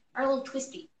feet that are a little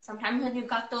twisty. Sometimes when you've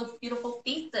got those beautiful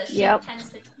feet, the shape tends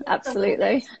to twist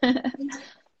Absolutely. a little bit.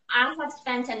 I have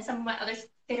spent, and some of my other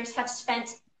fitters have spent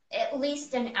at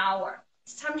least an hour,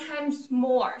 sometimes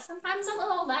more, sometimes a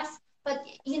little less, but,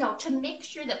 you know, to make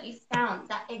sure that we found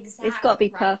that exact It's got to be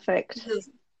right perfect. move.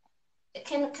 It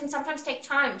can sometimes take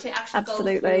time to actually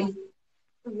Absolutely. go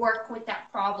through, work with that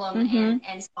problem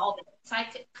and solve it. It's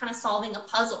like kind of solving a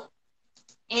puzzle.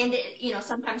 And, you know,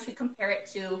 sometimes we compare it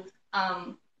to,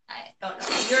 I don't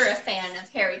know, you're a fan of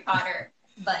Harry Potter,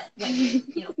 but when you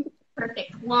know,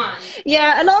 perfect wand.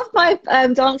 Yeah, a lot of my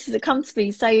dancers that come to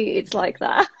me say it's like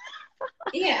that.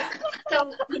 Yeah.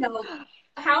 So, you know,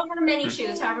 however many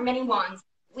shoes, however many wands,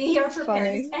 we are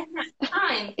prepared to spend that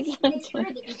time to make sure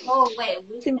that you go away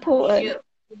with It's important. that shoe.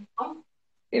 You know?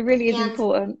 It really is And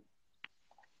important.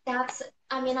 that's,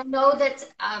 I mean, I know that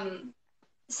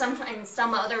sometimes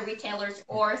some other retailers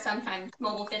or sometimes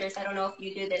mobile fitters, I don't know if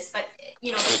you do this, but,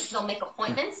 you know, they'll make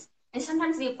appointments. And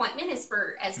sometimes the appointment is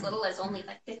for as little as only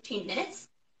like 15 minutes.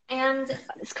 And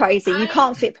it's crazy. You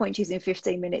can't fit pointers in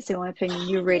 15 minutes, in my opinion.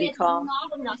 You really can't.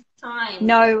 Not enough time.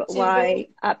 No way.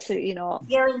 Absolutely not.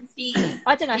 Guarantee.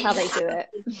 I don't know how they do it.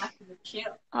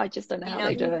 I just don't know how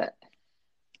they do it.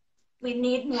 We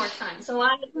need more time. So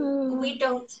we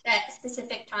don't set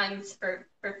specific times for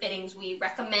fittings. We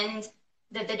recommend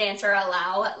that the dancer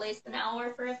allow at least an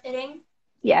hour for a fitting.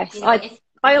 Yes, you know,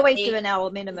 I always do an hour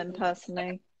minimum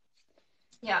personally.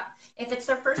 Yeah, if it's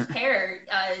their first pair,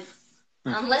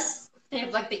 unless they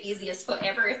have like the easiest foot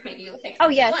ever, if maybe you take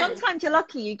yeah, one. Sometimes you're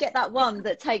lucky you get that one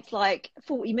that takes like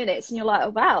 40 minutes and you're like, oh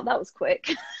wow, that was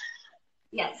quick.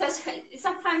 Yeah, so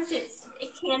sometimes it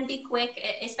can be quick,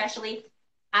 especially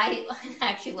I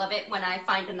actually love it when I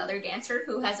find another dancer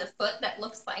who has a foot that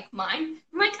looks like mine.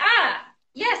 I'm like,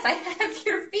 yes, I have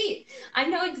your feet. I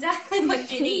know exactly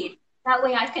what you need. That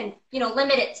way I can, you know,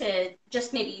 limit it to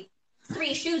just maybe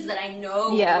 3 shoes that I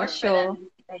know work for them.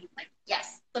 Like,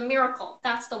 yes, the miracle.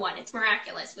 That's the one. It's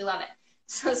miraculous. We love it.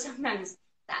 So sometimes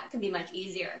that can be much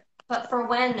easier. But for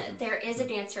when there is a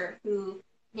dancer who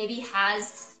maybe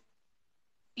has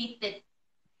feet that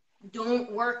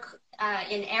don't work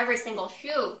in every single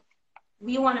shoe,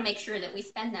 we want to make sure that we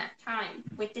spend that time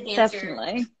with the dancer,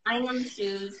 trying on the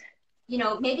shoes, you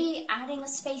know, maybe adding a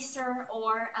spacer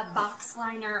or a box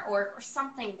liner or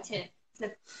something to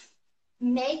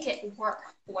make it work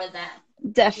for them.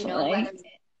 Definitely.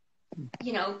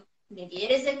 You know, maybe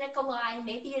it is a Nikolay,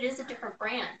 maybe it is a different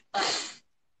brand, but,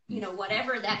 you know,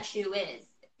 whatever that shoe is,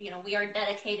 you know, we are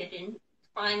dedicated in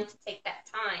trying to take that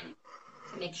time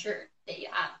to make sure that you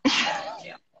have that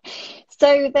shoe.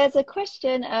 So there's a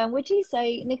question, would you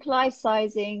say Nikolay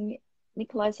sizing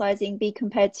be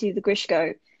compared to the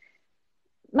Grishko?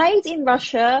 Made in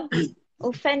Russia,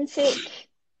 authentic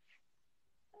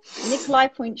Nikolay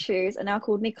point shoes are now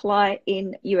called Nikolay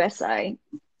in USA.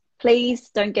 Please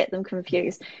don't get them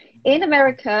confused. In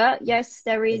America, yes,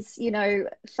 there is, you know,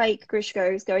 fake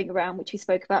Grishkos going around, which we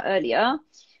spoke about earlier,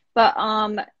 but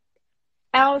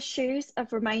our shoes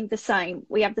have remained the same.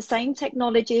 We have the same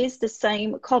technologies, the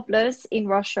same cobblers in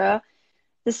Russia,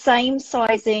 the same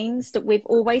sizings that we've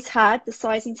always had. The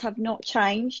sizings have not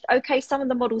changed. Okay, some of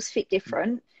the models fit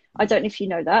different. I don't know if you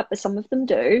know that, but some of them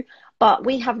do. But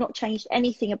we have not changed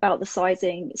anything about the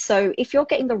sizing. So if you're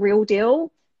getting the real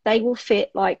deal, they will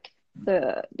fit like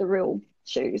the real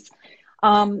shoes.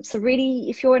 So really,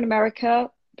 if you're in America,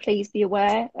 please be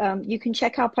aware. You can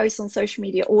check our posts on social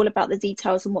media all about the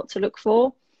details and what to look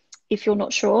for if you're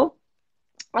not sure.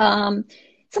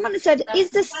 Someone has said, is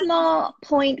the Smart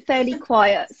Point fairly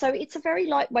quiet? So it's a very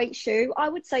lightweight shoe. I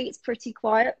would say it's pretty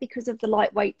quiet because of the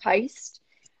lightweight paste.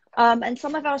 And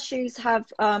some of our shoes have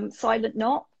silent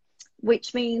knot,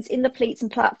 which means in the pleats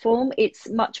and platform, it's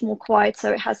much more quiet,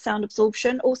 so it has sound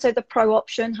absorption. Also, the Pro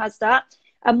option has that.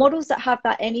 And models that have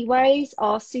that anyways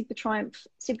are Super Triumph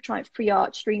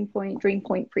Pre-Arch, Dream Point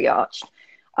Pre-Arched,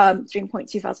 Dream Point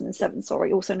 2007,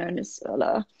 sorry, also known as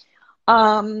Allure.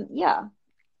 Yeah.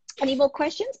 Any more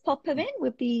questions? Pop them in.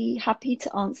 We'd be happy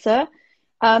to answer.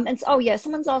 Oh yeah,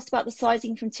 someone's asked about the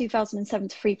sizing from 2007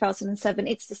 to 3007.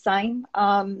 It's the same.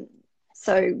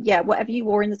 So yeah, whatever you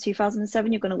wore in the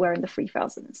 2007, you're going to wear in the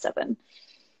 3007.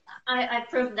 I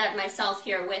proved that myself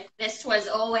here with this was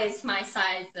always my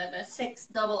size, the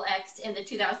 6XX in the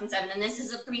 2007, and this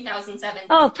is a 3007.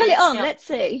 Oh, put it on. Let's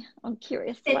see. I'm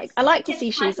curious. I like to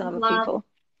see shoes on other people.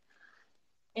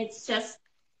 It's just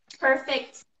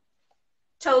perfect.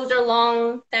 Toes are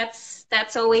long.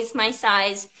 That's always my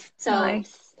size. So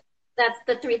nice. That's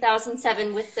the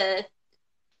 3007 with the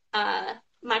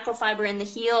microfiber in the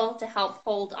heel to help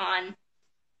hold on.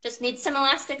 Just needs some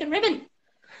elastic and ribbon.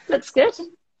 Looks good.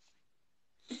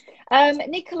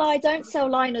 Nikolay, I don't sell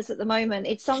liners at the moment.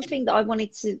 It's something that I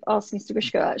wanted to ask Mr.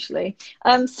 Grishko, actually.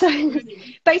 So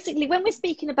basically, when we're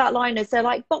speaking about liners, they're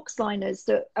like box liners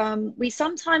that we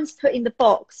sometimes put in the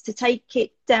box to take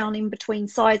it down in between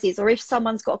sizes, or if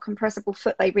someone's got a compressible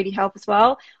foot, they really help as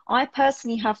well. I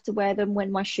personally have to wear them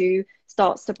when my shoe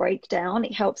starts to break down.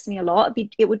 It helps me a lot.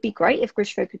 It would be great if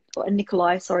Grishko could, or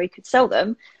Nikolay, sorry, could sell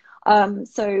them.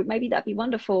 So maybe that'd be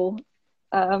wonderful.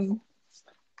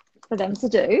 For them to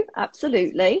do,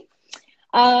 absolutely.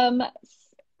 And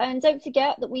don't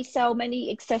forget that we sell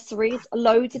many accessories,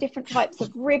 loads of different types of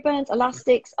ribbons,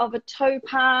 elastics, other toe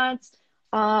pads.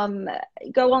 Go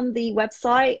on the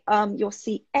website, you'll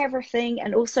see everything,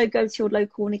 and also go to your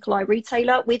local Nikolay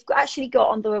retailer. We've actually got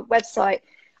on the website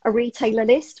a retailer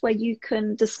list where you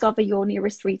can discover your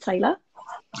nearest retailer.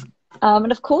 And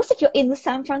of course, if you're in the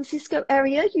San Francisco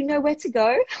area, you know where to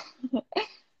go.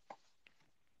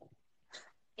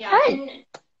 Yeah, and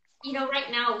right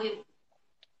now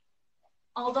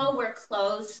although we're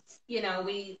closed,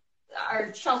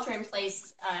 our shelter in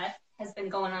place has been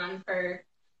going on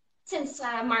since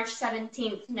March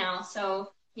 17th now.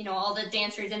 So, all the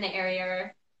dancers in the area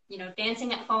are,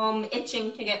 dancing at home,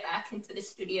 itching to get back into the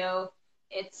studio.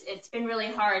 It's been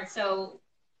really hard. So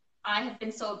I have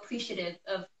been so appreciative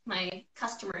of my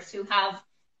customers who have,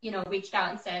 reached out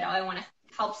and said, oh, I want to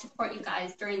help support you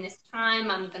guys during this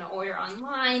time. I'm going to order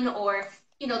online, or,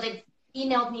 they've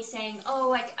emailed me saying,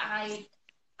 oh, I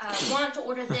want to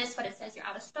order this, but it says you're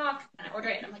out of stock. Can I order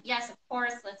it? And I'm like, yes, of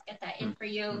course. Let's get that in for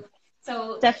you.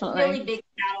 So definitely, really big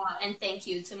shout out and thank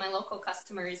you to my local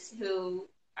customers who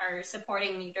are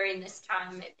supporting me during this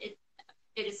time. It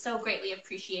is so greatly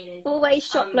appreciated. Always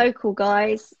shop local,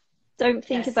 guys. Don't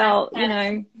think about,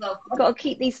 local. got to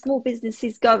keep these small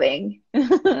businesses going.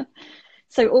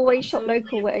 So always shop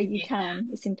local where you can.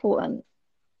 It's important.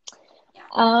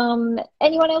 Yeah.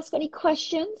 Anyone else got any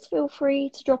questions? Feel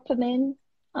free to drop them in,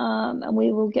 and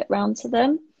we will get round to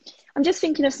them. I'm just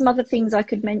thinking of some other things I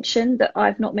could mention that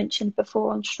I've not mentioned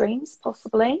before on streams,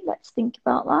 possibly. Let's think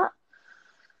about that.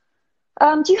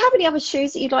 Do you have any other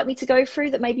shoes that you'd like me to go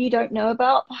through that maybe you don't know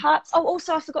about, perhaps? Oh,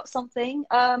 also, I forgot something.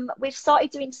 We've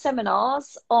started doing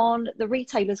seminars on the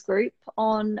retailers group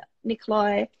on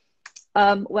Nikolay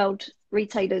World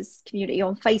Retailers community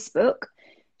on Facebook.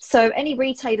 So any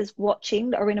retailers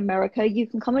watching that are in America, you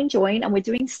can come and join, and we're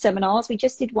doing seminars. We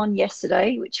just did one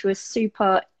yesterday, which was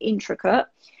super intricate.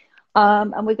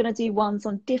 And we're going to do ones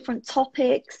on different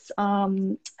topics.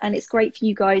 And it's great for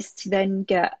you guys to then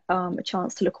get a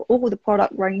chance to look at all the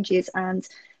product ranges and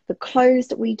the clothes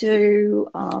that we do.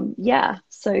 Yeah,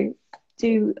 so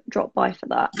do drop by for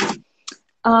that.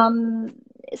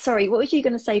 Sorry, what was you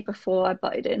going to say before I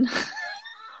butted in?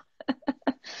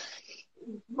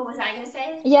 What was I going to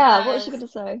say? Yeah, what was you going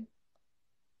to say?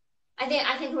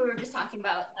 I think we were just talking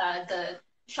about the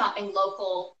shopping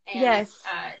local, and yes.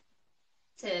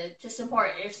 To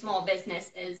support your small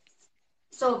business is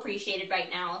so appreciated right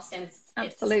now, since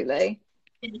absolutely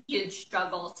it's a huge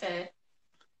struggle to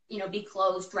be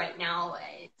closed right now.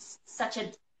 It's such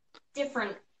a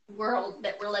different world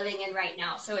that we're living in right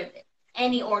now. So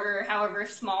any order, however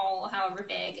small, however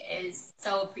big, is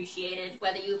so appreciated.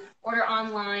 Whether you order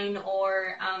online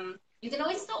or you can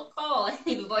always still call and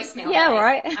leave a voicemail. Yeah,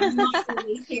 right. I'm not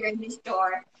always here in this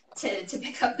door to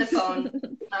pick up the phone.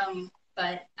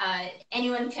 But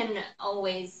anyone can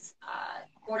always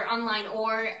order online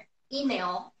or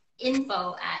email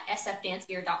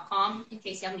info@sfdancegear.com in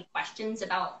case you have any questions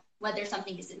about whether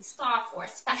something is in stock or a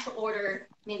special order,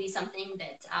 maybe something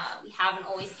that we haven't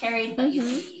always carried but you'd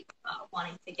be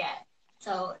wanting to get.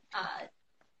 So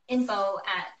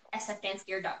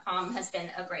info@sfdancegear.com has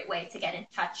been a great way to get in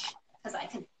touch, because I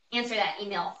can answer that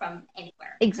email from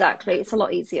anywhere. Exactly. It's a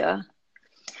lot easier.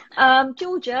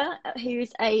 Georgia,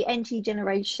 who's a NG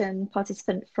generation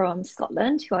participant from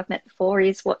Scotland, who I've met before,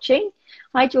 is watching.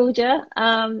 Hi, Georgia.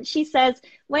 She says,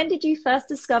 when did you first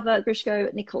discover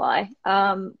Grishko Nikolay?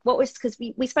 What was, because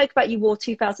we spoke about you wore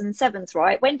 2007s,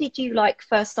 right? When did you like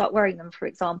first start wearing them, for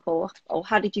example? Or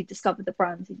how did you discover the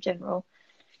brand in general?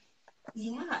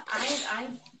 Yeah, I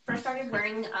first started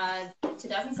wearing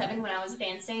 2007 when I was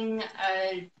dancing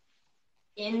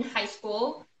in high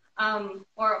school,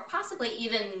 or possibly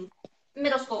even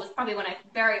middle school was probably when I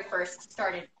very first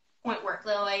started point work,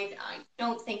 though I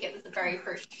don't think it was the very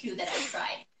first shoe that I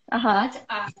tried.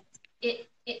 But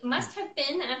it must have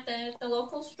been at the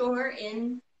local store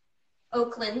in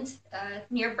Oakland,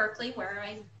 near Berkeley, where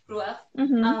I grew up.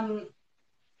 Mm-hmm.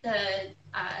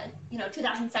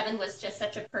 2007 was just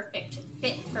such a perfect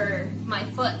fit for my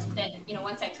foot that,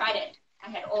 once I tried it, I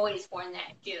had always worn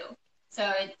that shoe.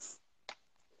 So it's,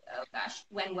 oh gosh,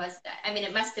 when was that? I mean,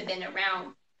 it must have been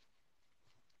around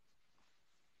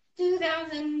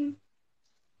 2005.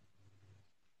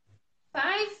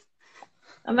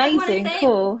 Amazing,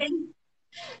 cool.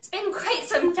 It's been quite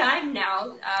some time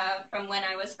now from when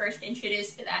I was first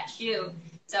introduced to that shoe.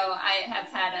 So I have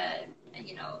had a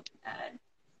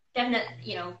definite,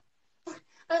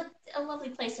 a lovely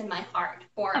place in my heart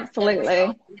for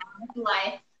absolutely.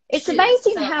 It's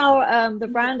amazing how the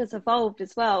brand has evolved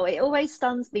as well. It always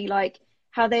stuns me, like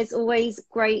how there's always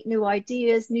great new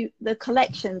ideas, the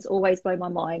collections always blow my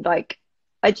mind. Like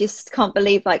I just can't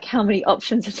believe like how many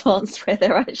options of dancewear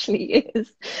there actually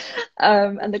is,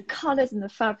 and the colors and the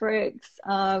fabrics.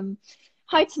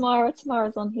 Hi, Tamara.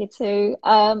 Tamara's on here too.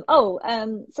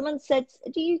 Someone said,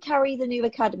 do you carry the new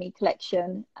Academy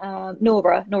collection?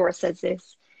 Nora says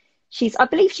this. I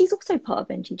believe she's also part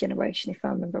of NG Generation, if I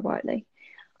remember rightly.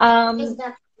 Is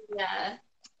that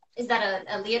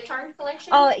a leotard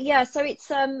collection? Oh, yeah. So it's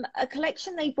a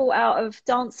collection they bought out of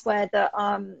dancewear that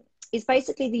is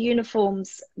basically the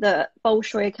uniforms that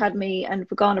Bolshoi Academy and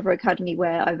Vaganova Academy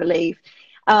wear, I believe.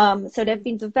 So they've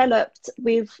been developed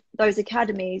with those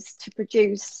academies to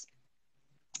produce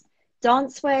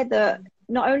dancewear that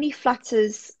not only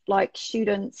flatters like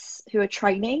students who are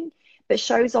training, but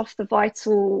shows off the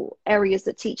vital areas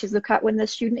that teachers look at when the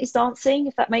student is dancing,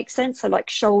 if that makes sense. So like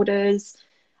shoulders,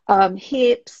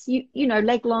 hips,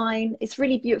 leg line. It's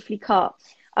really beautifully cut.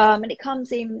 And it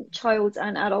comes in child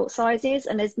and adult sizes,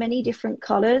 and there's many different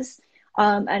colors.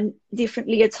 And different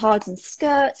leotards and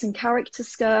skirts and character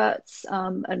skirts,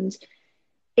 and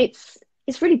it's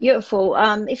really beautiful.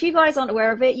 If you guys aren't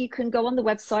aware of it, you can go on the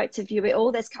website to view it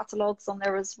all. There's catalogs on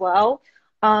there as well.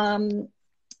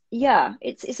 Yeah,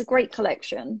 it's a great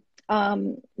collection.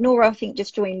 Nora, I think,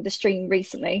 just joined the stream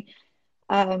recently,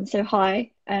 so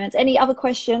hi. And any other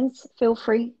questions, feel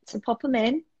free to pop them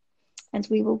in and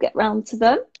we will get round to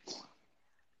them.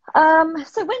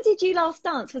 So when did you last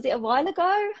dance? Was it a while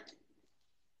ago?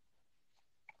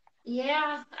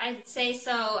 Yeah, I'd say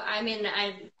so. I mean,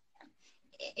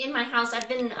 in my house, I'm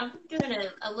doing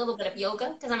a little bit of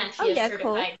yoga because I'm actually a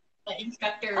certified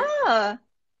instructor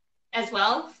as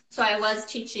well. So I was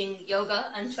teaching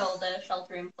yoga until the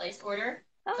shelter-in-place order.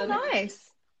 Oh, so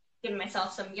nice. Giving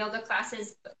myself some yoga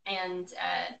classes and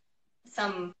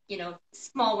some,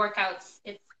 small workouts.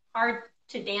 It's hard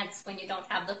to dance when you don't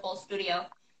have the full studio.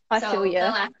 I feel you. The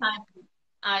last time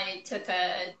I took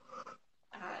a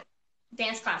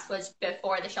dance class was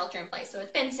before the shelter in place. So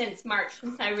it's been since March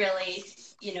since I really,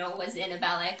 was in a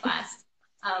ballet class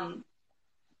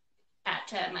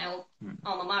at my old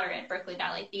alma mater at Berkeley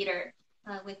Ballet Theater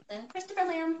with Christopher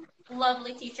Lamb.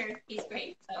 Lovely teacher. He's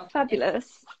great. So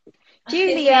fabulous.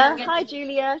 Julia. Hi,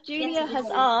 Julia. Julia has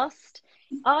asked,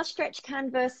 are stretch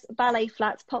canvas ballet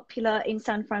flats popular in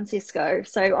San Francisco?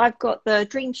 So I've got the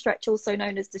Dream Stretch, also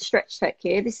known as the Stretch Tech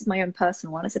here. This is my own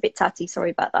personal one. It's a bit tatty.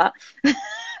 Sorry about that.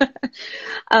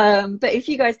 But if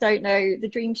you guys don't know, the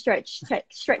Dream Stretch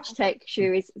Tech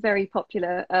shoe is very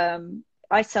popular.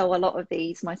 I sell a lot of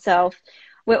these myself.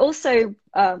 We're also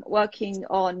working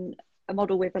on a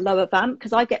model with a lower vamp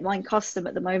because I get mine custom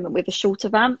at the moment with a shorter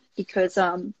vamp because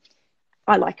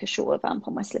I like a shorter vamp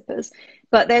on my slippers.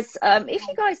 But there's, if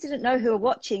you guys didn't know who are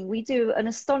watching, we do an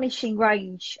astonishing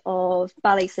range of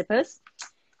ballet slippers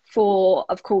for,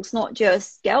 of course, not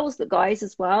just girls, but guys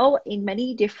as well, in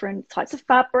many different types of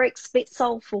fabrics, split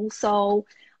sole, full sole,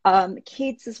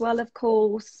 kids as well, of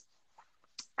course,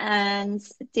 and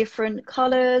different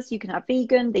colors. You can have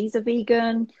vegan, these are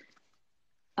vegan.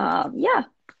 Yeah.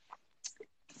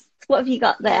 What have you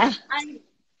got there?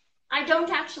 I don't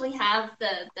actually have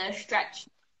the stretch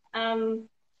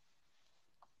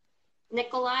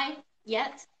Nikolay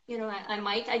yet. you know, I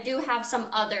might. I do have some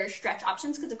other stretch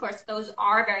options because, of course, those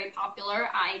are very popular.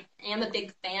 I am a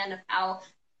big fan of how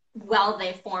well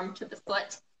they form to the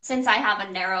foot. Since I have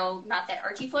a narrow, not that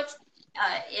archy foot,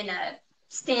 in a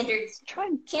standard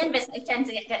canvas, I tend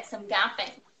to get some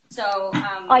gapping. So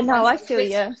I know, I once feel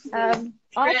you. I've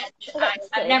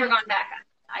never gone back.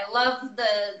 I love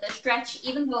the stretch,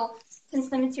 even though since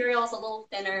the material is a little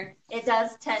thinner, it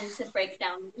does tend to break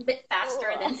down a bit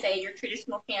faster than, say, your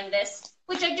traditional canvas,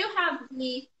 which I do have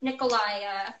the Nikolay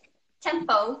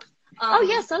Tempo. Oh,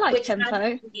 yes, I like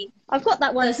Tempo. I've got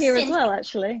that one here as well,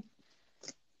 actually.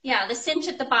 Yeah, the cinch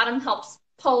at the bottom helps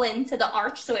pull into the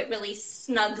arch, so it really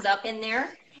snugs up in there.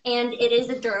 And it is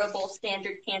a durable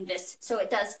standard canvas, so it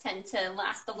does tend to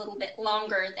last a little bit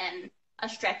longer than a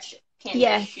stretch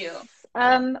canvas shoe.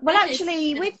 Well,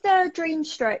 actually, with the Dream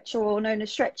Stretch, or known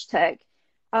as Stretch Tech,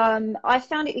 I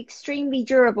found it extremely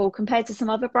durable compared to some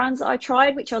other brands that I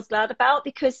tried, which I was glad about,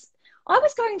 because I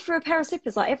was going through a pair of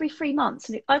slippers like every 3 months,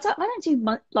 and I don't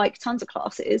do like tons of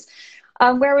classes,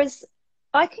 whereas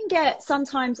I can get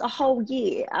sometimes a whole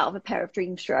year out of a pair of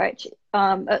Dream Stretch,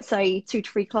 at say 2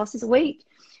 to 3 classes a week.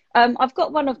 I've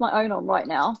got one of my own on right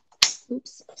now.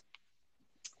 Oops.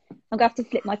 I'm gonna have to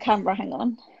flip my camera, hang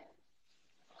on.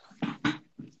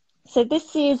 So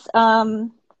this is the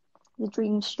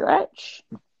Dream Stretch,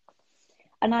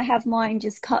 and I have mine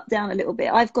just cut down a little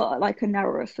bit. I've got like a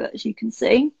narrower foot, as you can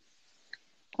see,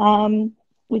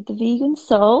 with the vegan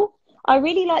sole. I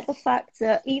really like the fact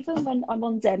that even when I'm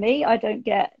on demi, I don't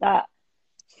get that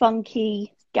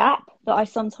funky gap that I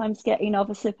sometimes get in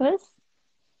other slippers.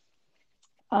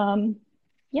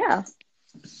 Yeah.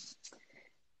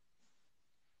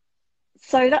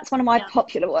 So that's one of my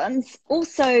popular ones.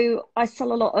 Also, I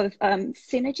sell a lot of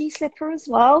Synergy slipper as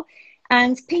well.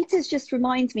 And Peter's just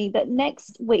reminded me that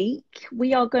next week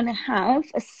we are going to have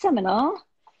a seminar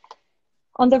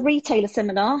on the retailer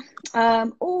seminar,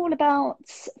 all about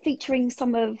featuring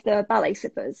some of the ballet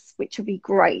slippers, which will be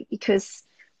great because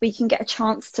we can get a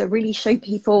chance to really show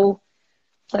people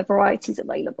the varieties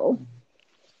available.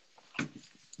 Nice,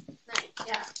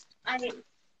 yeah. I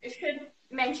should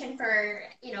mention for,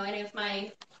 you know, any of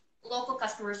my local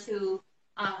customers who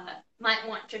might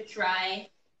want to try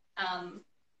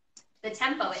the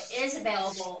Tempo, it is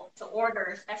available to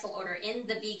order, special order in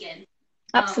the vegan.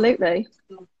 Absolutely.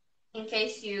 In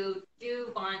case you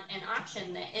do want an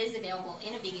option that is available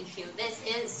in a vegan shoe, this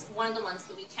is one of the ones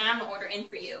that we can order in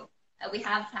for you. We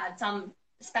have had some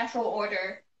special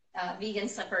order vegan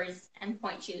slippers and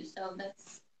point shoes, so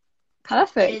that's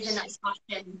perfect. It is a nice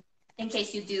option in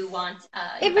case you do want.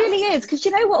 It really is, because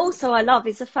you know what also I love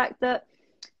is the fact that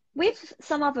with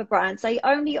some other brands, they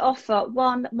only offer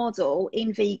one model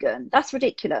in vegan. That's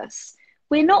ridiculous.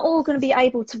 We're not all going to be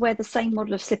able to wear the same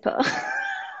model of slipper.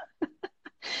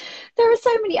 There are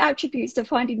so many attributes to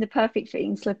finding the perfect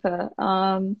fitting slipper.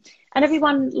 And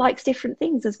everyone likes different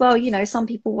things as well. You know, some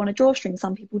people want a drawstring,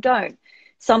 some people don't.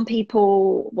 Some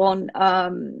people want,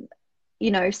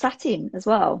 you know, satin as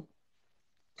well.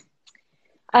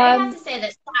 I have to say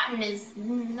that satin is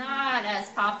not as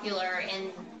popular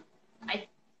in,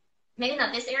 maybe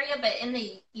not this area, but in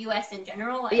the U.S. in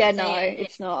general. Yeah, no,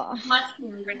 it's not. Much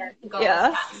longer to go with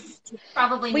satin. It's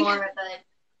probably more of a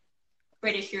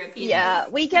British European. Yeah,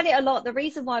 we get it a lot. The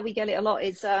reason why we get it a lot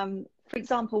is, for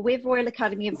example, with Royal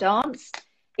Academy of Dance,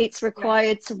 it's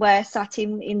required to wear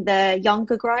satin in their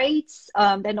younger grades.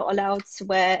 They're not allowed to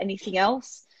wear anything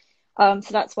else.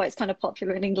 So that's why it's kind of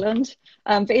popular in England.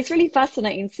 But it's really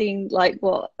fascinating seeing like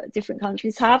what different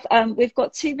countries have. We've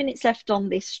got 2 minutes left on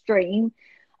this stream.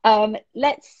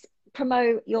 Let's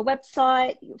promote your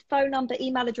website, your phone number,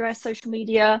 email address, social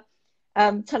media.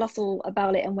 Tell us all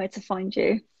about it and where to find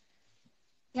you.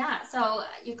 Yeah, so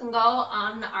you can go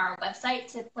on our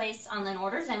website to place online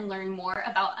orders and learn more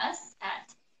about us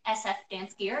at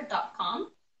sfdancegear.com.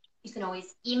 You can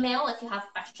always email if you have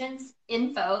questions,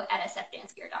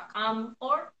 info@sfdancegear.com,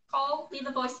 or call, leave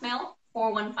a voicemail,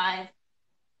 415.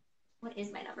 What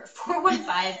is my number?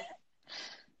 415.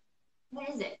 What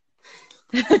is it?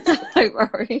 Don't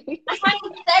worry. I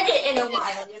haven't said it in a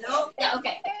while, you know? Yeah,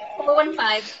 okay.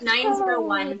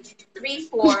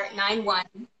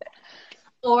 415-901-3491.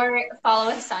 Or follow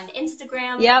us on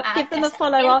Instagram. Yep, give them a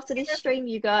follow after this stream,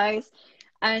 you guys.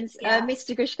 And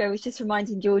Mr. Grushko was just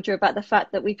reminding Georgia about the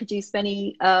fact that we produce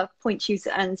many point shoes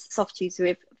and soft shoes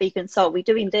with vegan sole. We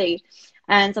do indeed.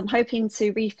 And I'm hoping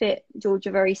to refit Georgia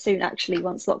very soon, actually,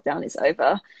 once lockdown is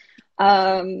over.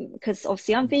 Because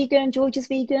obviously I'm vegan, Georgia's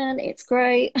vegan, it's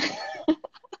great.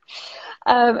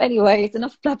 Anyways,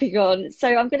 enough blabbing on. So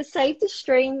I'm going to save the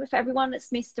stream for everyone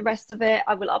that's missed the rest of it.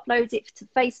 I will upload it to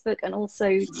Facebook and also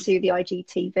to the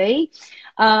IGTV.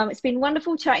 It's been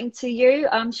wonderful chatting to you.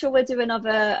 I'm sure we'll do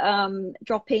another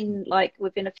drop in like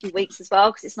within a few weeks as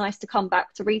well, because it's nice to come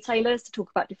back to retailers to talk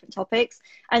about different topics.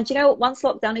 And you know what? Once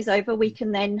lockdown is over, we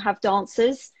can then have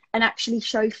dancers and actually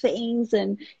show fittings,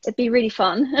 and it'd be really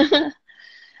fun.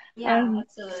 Yeah,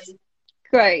 absolutely.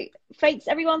 Great. Thanks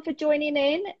everyone for joining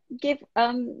in. Give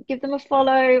them a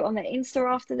follow on their Insta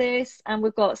after this, and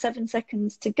we've got 7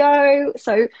 seconds to go.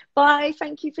 So bye.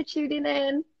 Thank you for tuning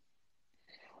in.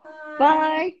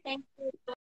 Bye. Thank you.